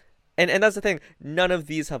 And that's the thing. None of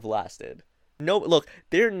these have lasted. No, look,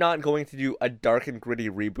 they're not going to do a dark and gritty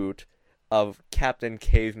reboot of Captain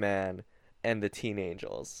Caveman and the Teen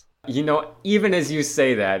Angels. You know, even as you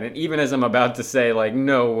say that, and even as I'm about to say, like,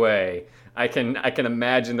 no way, I can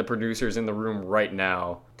imagine the producers in the room right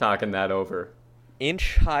now talking that over.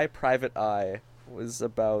 Inch High Private Eye was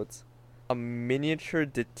about a miniature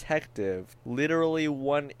detective, literally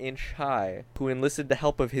 1 inch high, who enlisted the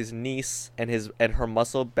help of his niece and her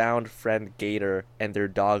muscle-bound friend Gator and their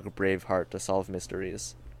dog Braveheart to solve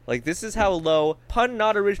mysteries. Like, this is how low, pun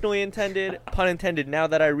not originally intended, pun intended now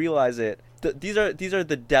that I realize it. These are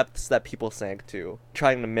the depths that people sank to,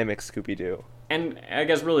 trying to mimic Scooby-Doo. And I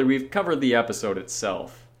guess really we've covered the episode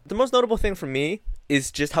itself. The most notable thing for me is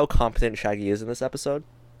just how competent Shaggy is in this episode.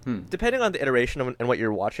 Depending on the iteration and what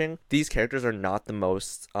you're watching, these characters are not the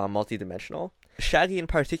most multidimensional. Shaggy in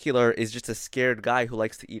particular is just a scared guy who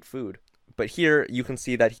likes to eat food. But here you can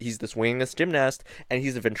see that he's this wingless gymnast and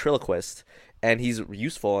he's a ventriloquist and he's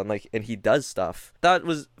useful and he does stuff. That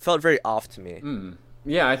felt very off to me.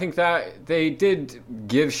 Yeah, I think that they did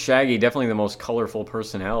give Shaggy definitely the most colorful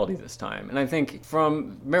personality this time. And I think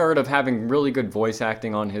from merit of having really good voice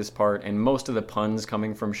acting on his part and most of the puns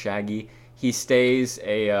coming from Shaggy, he stays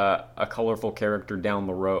a colorful character down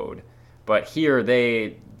the road. But here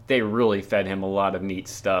they really fed him a lot of neat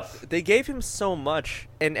stuff. They gave him so much,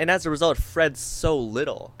 and as a result, Fred's so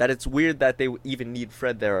little, that it's weird that they even need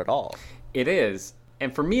Fred there at all. It is.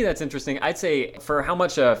 And for me, that's interesting. I'd say for how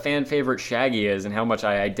much a fan favorite Shaggy is and how much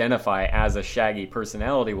I identify as a Shaggy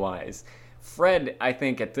personality-wise, Fred, I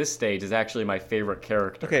think, at this stage is actually my favorite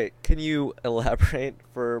character. Okay, can you elaborate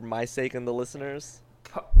for my sake and the listeners?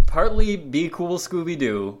 Partly Be Cool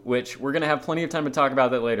Scooby-Doo, which we're going to have plenty of time to talk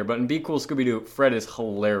about that later, but in Be Cool Scooby-Doo, Fred is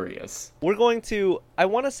hilarious. I want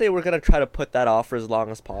to say we're going to try to put that off for as long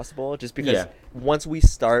as possible, just because once we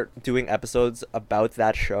start doing episodes about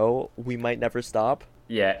that show, we might never stop.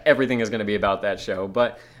 Yeah, everything is going to be about that show.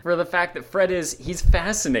 But for the fact that Fred he's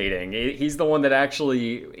fascinating. He's the one that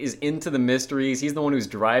actually is into the mysteries. He's the one who's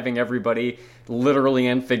driving everybody, literally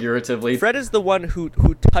and figuratively. Fred is the one who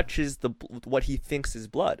touches what he thinks is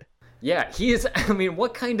blood. Yeah, he is. I mean,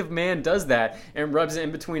 what kind of man does that and rubs it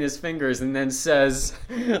in between his fingers and then says,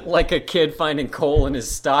 like a kid finding coal in his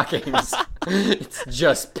stockings, it's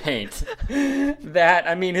just paint.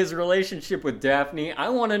 His relationship with Daphne, I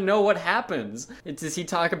want to know what happens. Does he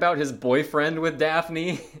talk about his boyfriend with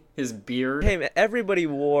Daphne? His beard? Hey, man, everybody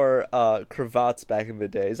wore cravats back in the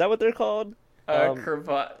day. Is that what they're called?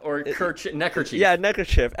 Cravat or neckerchief. Yeah,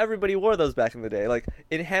 neckerchief. Everybody wore those back in the day. Like,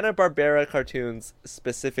 in Hanna-Barbera cartoons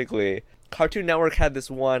specifically, Cartoon Network had this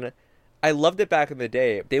one. I loved it back in the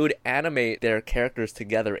day. They would animate their characters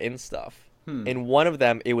together in stuff. In one of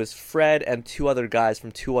them, it was Fred and 2 other guys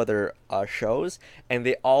from 2 other shows, and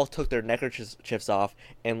they all took their neckerchiefs off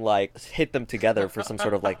and, like, hit them together for some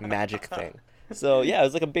sort of, like, magic thing. So, yeah, it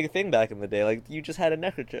was, like, a big thing back in the day. Like, you just had a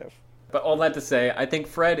neckerchief. But all that to say, I think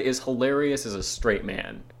Fred is hilarious as a straight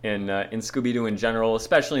man in Scooby-Doo in general,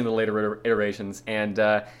 especially in the later iterations. And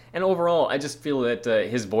overall, I just feel that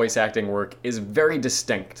his voice acting work is very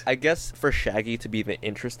distinct. I guess for Shaggy to be the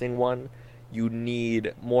interesting one, you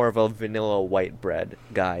need more of a vanilla white bread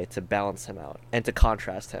guy to balance him out and to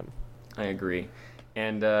contrast him. I agree.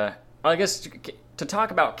 And I guess to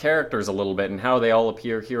talk about characters a little bit and how they all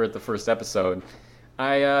appear here at the first episode,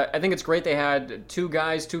 I think it's great they had 2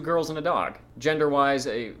 guys, 2 girls, and a dog. Gender-wise,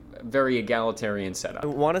 a very egalitarian setup. I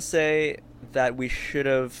want to say that we should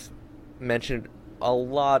have mentioned a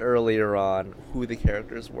lot earlier on who the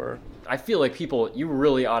characters were. I feel like you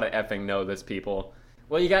really ought to effing know this, people.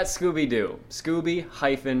 Well, you got Scooby-Doo.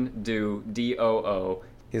 Scooby-Doo, D-O-O.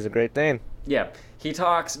 He's a Great Dane. Yeah, he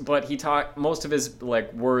talks, but most of his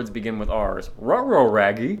like words begin with R's. Ruh-roh,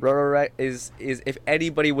 Raggy. Roro is if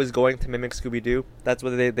anybody was going to mimic Scooby-Doo, that's what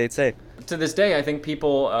they'd say. To this day, I think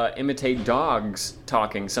people imitate dogs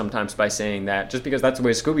talking sometimes by saying that, just because that's the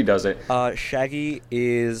way Scooby does it. Shaggy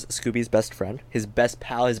is Scooby's best friend, his best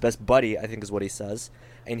pal, his best buddy, I think is what he says,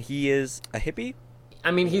 and he is a hippie. I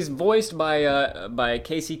mean, he's voiced by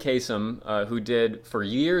Casey Kasem, who did for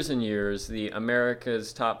years and years the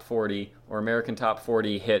America's Top 40 or American Top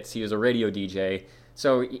 40 hits. He was a radio DJ,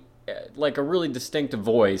 so like a really distinct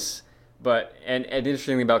voice. But and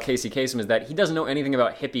interesting thing about Casey Kasem is that he doesn't know anything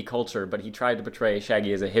about hippie culture, but he tried to portray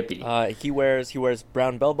Shaggy as a hippie. He wears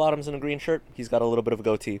brown bell bottoms and a green shirt. He's got a little bit of a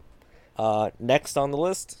goatee. Next on the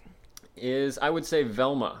list is, I would say,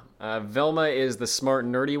 Velma. Velma is the smart,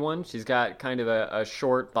 nerdy one. She's got kind of a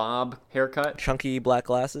short bob haircut. Chunky black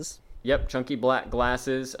glasses. Yep, chunky black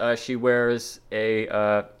glasses. She wears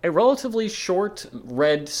a relatively short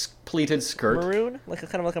red pleated skirt. Maroon?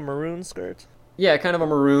 Kind of like a maroon skirt? Yeah, kind of a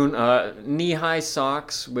maroon. Knee-high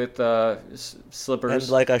socks with slippers. And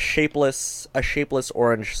like a shapeless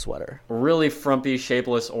orange sweater. Really frumpy,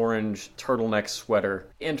 shapeless orange turtleneck sweater.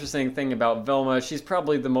 Interesting thing about Velma, she's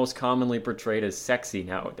probably the most commonly portrayed as sexy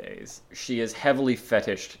nowadays. She is heavily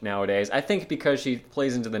fetished nowadays. I think because she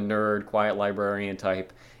plays into the nerd, quiet librarian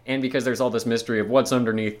type, and because there's all this mystery of what's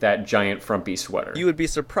underneath that giant frumpy sweater. You would be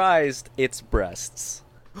surprised it's breasts.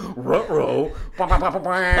 Ruh-roh.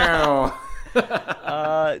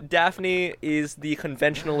 Daphne is the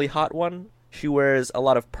conventionally hot one. She wears a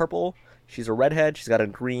lot of purple. She's a redhead. She's got a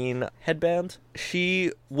green headband.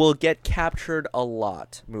 She will get captured a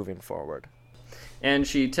lot moving forward. And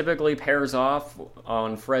she typically pairs off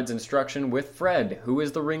on Fred's instruction with Fred, who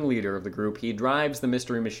is the ringleader of the group. He drives the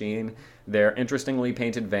Mystery Machine, their interestingly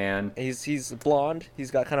painted van. He's blonde.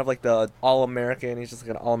 He's got kind of like the all-American. He's just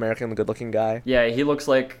like an all-American, good-looking guy. Yeah, he looks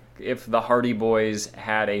like if the Hardy Boys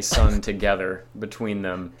had a son together between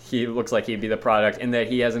them. He looks like he'd be the product, in that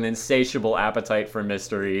he has an insatiable appetite for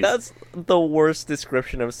mysteries. That's the worst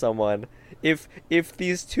description of someone. If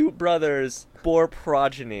these two brothers bore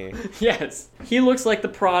progeny. Yes. He looks like the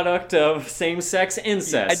product of same-sex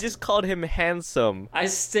incest. I just called him handsome. I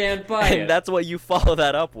stand by it. And that's what you follow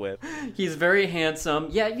that up with. He's very handsome.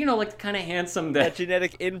 Yeah, like the kind of handsome that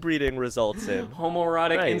genetic inbreeding results in.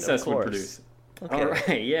 Homoerotic incest would produce. Okay. All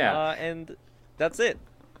right, yeah. And that's it.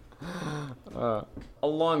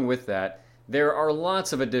 Along with that, there are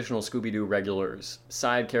lots of additional Scooby-Doo regulars,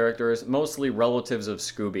 side characters, mostly relatives of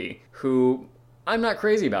Scooby, who I'm not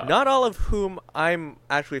crazy about. Not all of whom I'm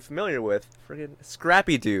actually familiar with. Friggin'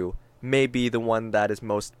 Scrappy-Doo may be the one that is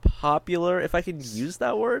most popular, if I can use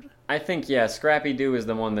that word. I think, yeah, Scrappy-Doo is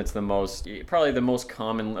the one that's probably the most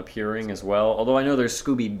common appearing as well. Although I know there's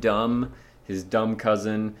Scooby-Dumb, his dumb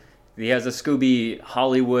cousin. He has a Scooby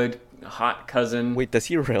Hollywood hot cousin. Wait, does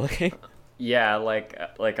he really? Yeah, like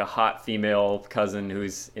a hot female cousin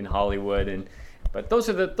who's in Hollywood, but those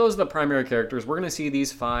are the primary characters. We're gonna see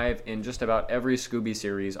these 5 in just about every Scooby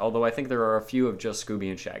series. Although I think there are a few of just Scooby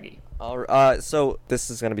and Shaggy. So this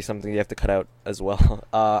is gonna be something you have to cut out as well.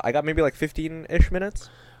 I got maybe like 15-ish minutes.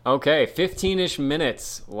 Okay, 15-ish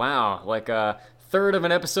minutes. Wow, like a third of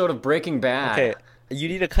an episode of Breaking Bad. Okay, you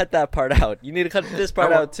need to cut that part out. You need to cut this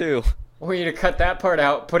part out too. We need to cut that part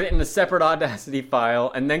out, put it in a separate Audacity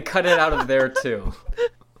file, and then cut it out of there too.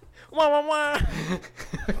 Wah, wah, wah.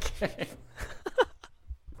 Okay.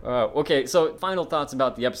 Okay, so final thoughts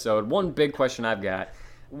about the episode. One big question I've got.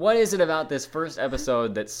 What is it about this first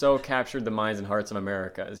episode that so captured the minds and hearts of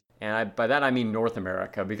America? And by that I mean North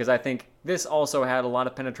America, because I think this also had a lot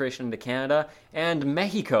of penetration into Canada, and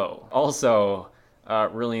Mexico also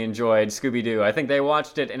really enjoyed Scooby-Doo. I think they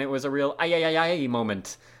watched it and it was a real ay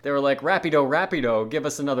moment. They were like, Rapido, give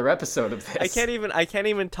us another episode of this. I can't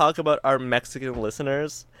even talk about our Mexican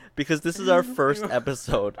listeners because this is our first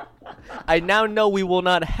episode. I now know we will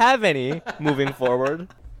not have any moving forward.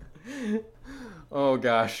 Oh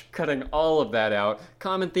gosh, cutting all of that out.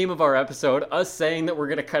 Common theme of our episode, us saying that we're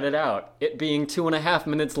gonna cut it out. It being 2.5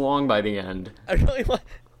 minutes long by the end. I really want...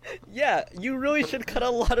 Yeah, you really should cut a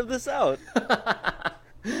lot of this out.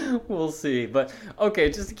 We'll see. But,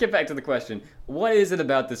 okay, just to get back to the question. What is it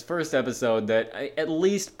about this first episode that at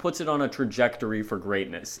least puts it on a trajectory for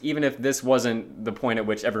greatness? Even if this wasn't the point at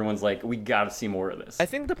which everyone's like, we gotta see more of this. I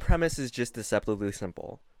think the premise is just deceptively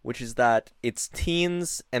simple, which is that it's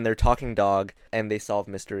teens and they're talking dog and they solve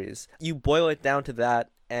mysteries. You boil it down to that,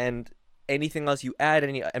 and anything else you add,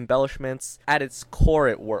 any embellishments, at its core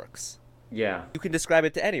it works. Yeah. You can describe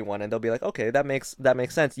it to anyone and they'll be like, okay, that makes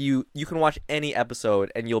sense. You can watch any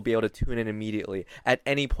episode and you'll be able to tune in immediately at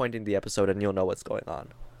any point in the episode and you'll know what's going on.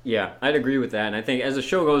 Yeah, I'd agree with that. And I think as the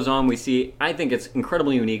show goes on, I think it's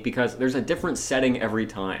incredibly unique because there's a different setting every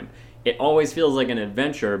time. It always feels like an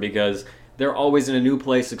adventure because they're always in a new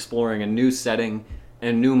place exploring a new setting and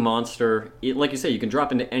a new monster. Like you say, you can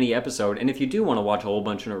drop into any episode, and if you do want to watch a whole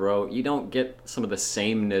bunch in a row, you don't get some of the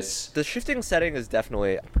sameness. The shifting setting is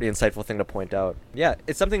definitely a pretty insightful thing to point out. Yeah,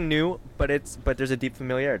 it's something new, but there's a deep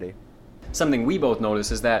familiarity. Something we both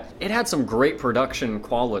noticed is that it had some great production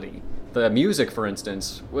quality. The music, for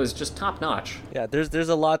instance, was just top notch. Yeah, there's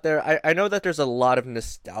a lot there. I know that there's a lot of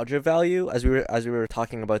nostalgia value as we were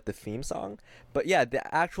talking about the theme song, but yeah,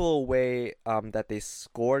 the actual way that they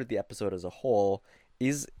scored the episode as a whole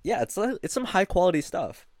is it's some high quality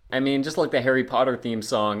stuff. I mean, just like the Harry Potter theme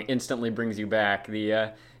song instantly brings you back.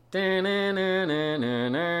 The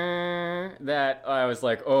that I was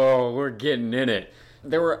like, oh, we're getting in it.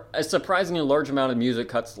 There were a surprisingly large amount of music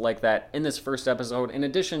cuts like that in this first episode, in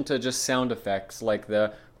addition to just sound effects like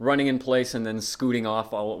the running in place and then scooting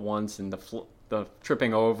off all at once, and the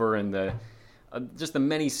tripping over, and just the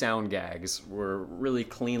many sound gags were really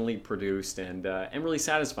cleanly produced and really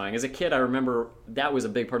satisfying. As a kid, I remember that was a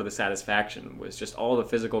big part of the satisfaction, was just all the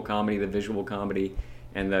physical comedy, the visual comedy,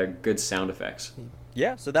 and the good sound effects.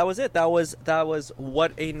 Yeah, so that was it. That was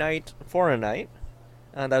What a Night for a Night.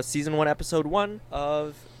 That was season 1, episode 1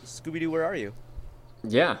 of Scooby-Doo, Where Are You?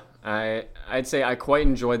 Yeah, I'd say I quite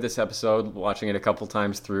enjoyed this episode, watching it a couple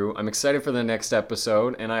times through. I'm excited for the next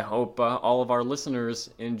episode, and I hope all of our listeners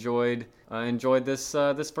enjoyed this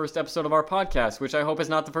first episode of our podcast, which I hope is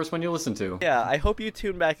not the first one you listen to. Yeah, I hope you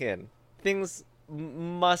tune back in. Things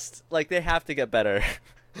they have to get better.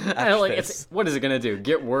 What is it gonna do?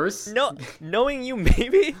 Get worse? No, knowing you,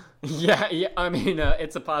 maybe. Yeah. I mean,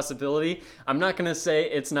 it's a possibility. I'm not gonna say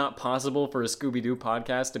it's not possible for a Scooby-Doo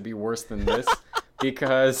podcast to be worse than this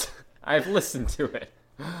because I've listened to it.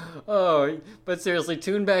 Oh, but seriously,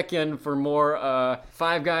 tune back in for more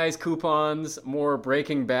Five Guys coupons, more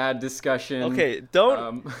Breaking Bad discussion. Okay,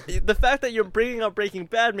 don't. The fact that you're bringing up Breaking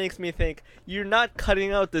Bad makes me think you're not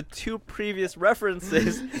cutting out the 2 previous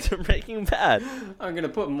references to Breaking Bad. I'm gonna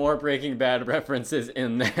put more Breaking Bad references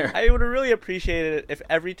in there. I would really appreciate it if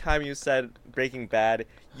every time you said Breaking Bad,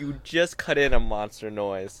 you just cut in a monster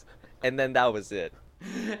noise, and then that was it.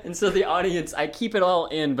 And so the audience, I keep it all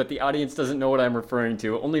in, but the audience doesn't know what I'm referring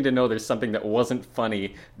to, only to know there's something that wasn't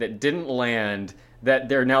funny, that didn't land, that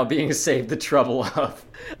they're now being saved the trouble of.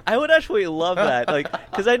 I would actually love that,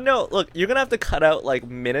 because I know, look, you're gonna have to cut out,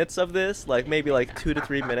 minutes of this, maybe 2 to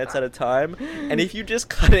 3 minutes at a time, and if you just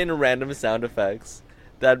cut in random sound effects,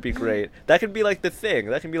 that'd be great. That could be the thing.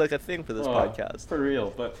 That can be a thing for this podcast. For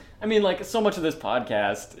real, but, I mean, so much of this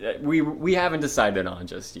podcast, we haven't decided on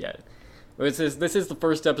just yet. This is the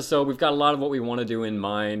first episode. We've got a lot of what we want to do in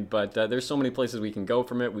mind, but there's so many places we can go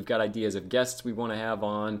from it. We've got ideas of guests we want to have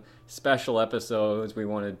on, special episodes we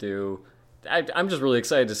want to do. I'm just really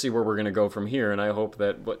excited to see where we're going to go from here, and I hope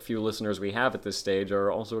that what few listeners we have at this stage are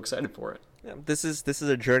also excited for it. Yeah, this is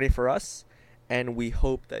a journey for us, and we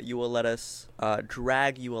hope that you will let us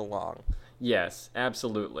drag you along. Yes,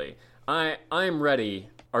 absolutely. I'm ready.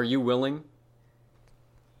 Are you willing?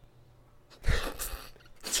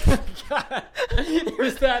 God, it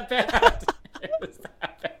was that bad. It was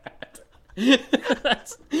that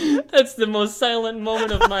bad. That's the most silent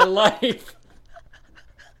moment of my life.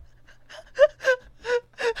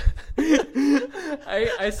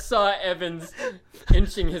 I saw Evans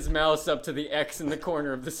inching his mouse up to the X in the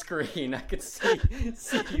corner of the screen. I could see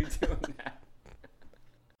you doing that.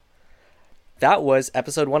 That was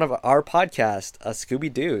episode 1 of our podcast,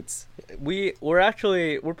 Scooby Dudes. We're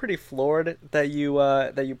pretty floored that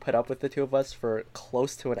you put up with the 2 of us for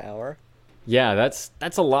close to an hour. Yeah, that's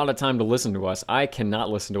a lot of time to listen to us. I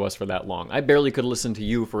cannot listen to us for that long. I barely could listen to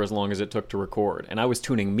you for as long as it took to record, and I was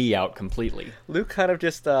tuning me out completely. Luke kind of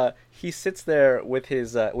just he sits there with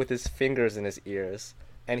his fingers in his ears,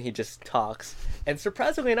 and he just talks. And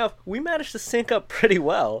surprisingly enough, we managed to sync up pretty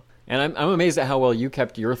well. And I'm amazed at how well you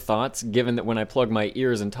kept your thoughts, given that when I plug my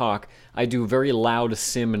ears and talk, I do very loud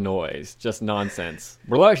sim noise. Just nonsense.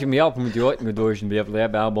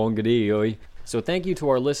 So thank you to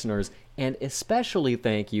our listeners, and especially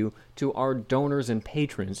thank you to our donors and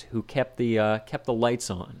patrons who kept the lights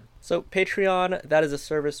on. So Patreon, that is a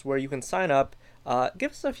service where you can sign up,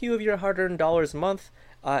 give us a few of your hard-earned dollars a month,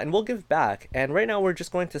 and we'll give back. And right now we're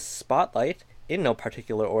just going to spotlight, in no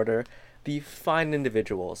particular order, the fine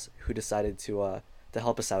individuals who decided to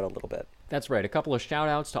help us out a little bit. That's right. A couple of shout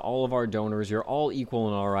outs to all of our donors. You're all equal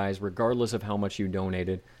in our eyes, regardless of how much you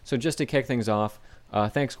donated. So just to kick things off,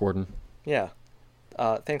 thanks, Gordon. Yeah.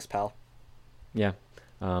 Thanks, pal. Yeah.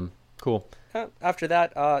 Cool. After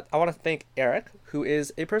that, I want to thank Eric, who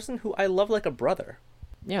is a person who I love like a brother.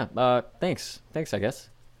 Yeah. Thanks. Thanks, I guess.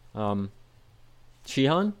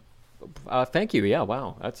 Shihan? Thank you. Yeah,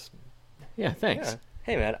 wow. Yeah, thanks. Yeah.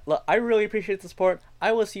 Hey, man. Look, I really appreciate the support.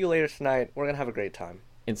 I will see you later tonight. We're going to have a great time.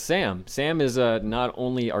 And Sam. Sam is not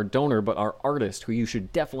only our donor, but our artist, who you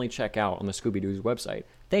should definitely check out on the Scooby-Doo's website.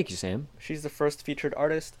 Thank you, Sam. She's the first featured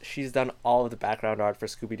artist. She's done all of the background art for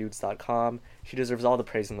ScoobyDudes.com. She deserves all the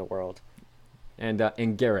praise in the world.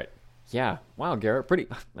 And Garrett. Yeah. Wow, Garrett.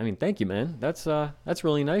 Thank you, man. That's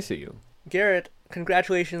really nice of you. Garrett,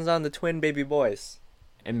 congratulations on the twin baby boys.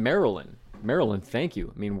 And Marilyn. Marilyn, thank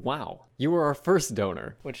you. Wow. You were our first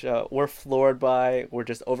donor. Which we're floored by. We're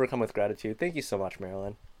just overcome with gratitude. Thank you so much,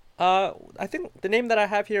 Marilyn. I think the name that I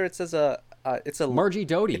have here, it's a Margie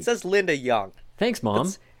Doty. It says Linda Young. Thanks,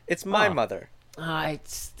 Mom. It's my mother. I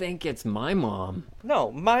think it's my mom.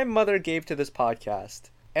 No, my mother gave to this podcast.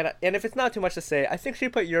 And if it's not too much to say, I think she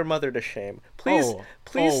put your mother to shame. Please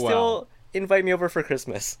still invite me over for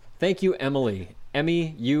Christmas. Thank you, Emily.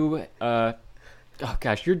 Emmy, you, oh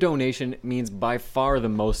gosh, your donation means by far the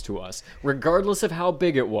most to us, regardless of how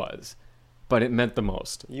big it was. But it meant the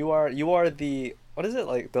most. You are the, what is it,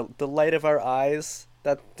 like, the light of our eyes?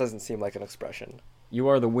 That doesn't seem like an expression. You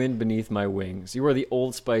are the wind beneath my wings. You are the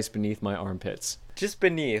Old Spice beneath my armpits. Just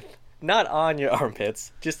beneath. Not on your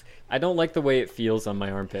armpits. Just... I don't like the way it feels on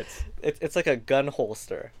my armpits. It's like a gun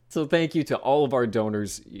holster. So thank you to all of our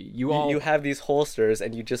donors. You have these holsters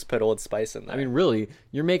and you just put Old Spice in there. I mean, really,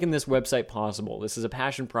 you're making this website possible. This is a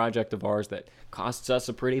passion project of ours that costs us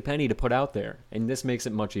a pretty penny to put out there, and this makes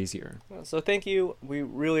it much easier. So thank you. We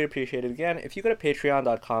really appreciate it. Again, if you go to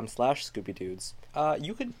patreon.com/ScoobyDudes,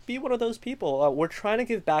 you could be one of those people. We're trying to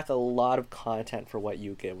give back a lot of content for what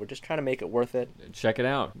you give. We're just trying to make it worth it. Check it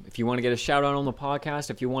out. If you want to get a shout out on the podcast,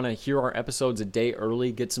 if you want to hear our episodes a day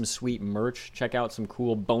early, get some sweet merch, check out some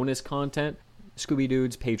cool bonus content, Scooby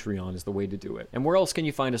Dudes Patreon is the way to do it. And where else can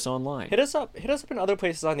you find us online? Hit us up in other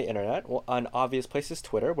places on the internet. Well, on obvious places,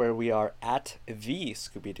 Twitter, where we are at the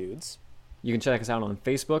Scooby Dudes. You can check us out on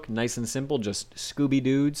Facebook, nice and simple, just Scooby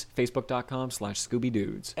Dudes, facebook.com/Scooby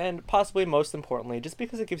Dudes. And possibly most importantly, just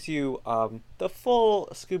because it gives you the full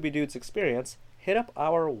Scooby Dudes experience, hit up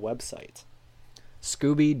our website.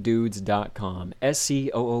 ScoobyDudes.com.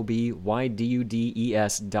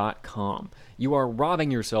 SCOOBYDUDES.com. You are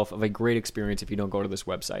robbing yourself of a great experience if you don't go to this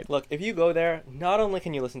website. Look, if you go there, not only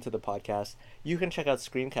can you listen to the podcast, you can check out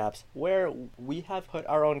screen caps where we have put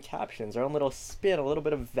our own captions, our own little spin, a little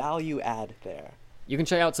bit of value add there. You can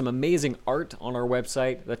check out some amazing art on our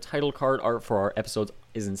website. The title card art for our episodes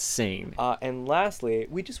is insane. And lastly,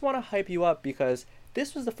 we just want to hype you up because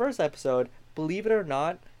this was the first episode. Believe it or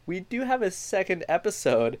not, we do have a second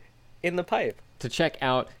episode in the pipe. To check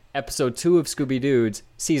out episode 2 of Scooby Dudes,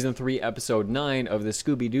 season 3, episode 9 of the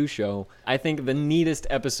Scooby-Doo Show, I think the neatest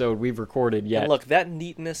episode we've recorded yet. And look, that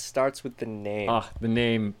neatness starts with the name. The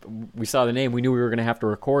name. We saw the name. We knew we were going to have to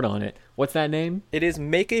record on it. What's that name? It is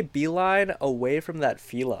Make a Beeline Away from That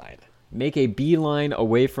Feline. Make a beeline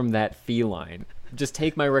away from that feline. Just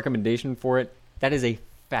take my recommendation for it. That is a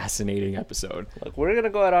fascinating episode. Look, we're going to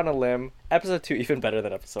go out on a limb. Episode 2 even better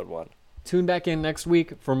than episode 1. Tune back in next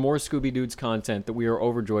week for more Scooby Dudes content that we are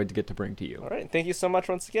overjoyed to get to bring to you. All right. Thank you so much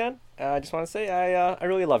once again. I just want to say I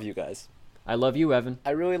really love you guys. I love you, Evan.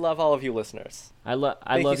 I really love all of you listeners. I love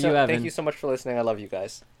you, Evan. Thank you so much for listening. I love you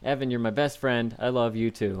guys. Evan, you're my best friend. I love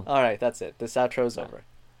you too. All right. That's it. This outro's over.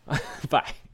 Bye.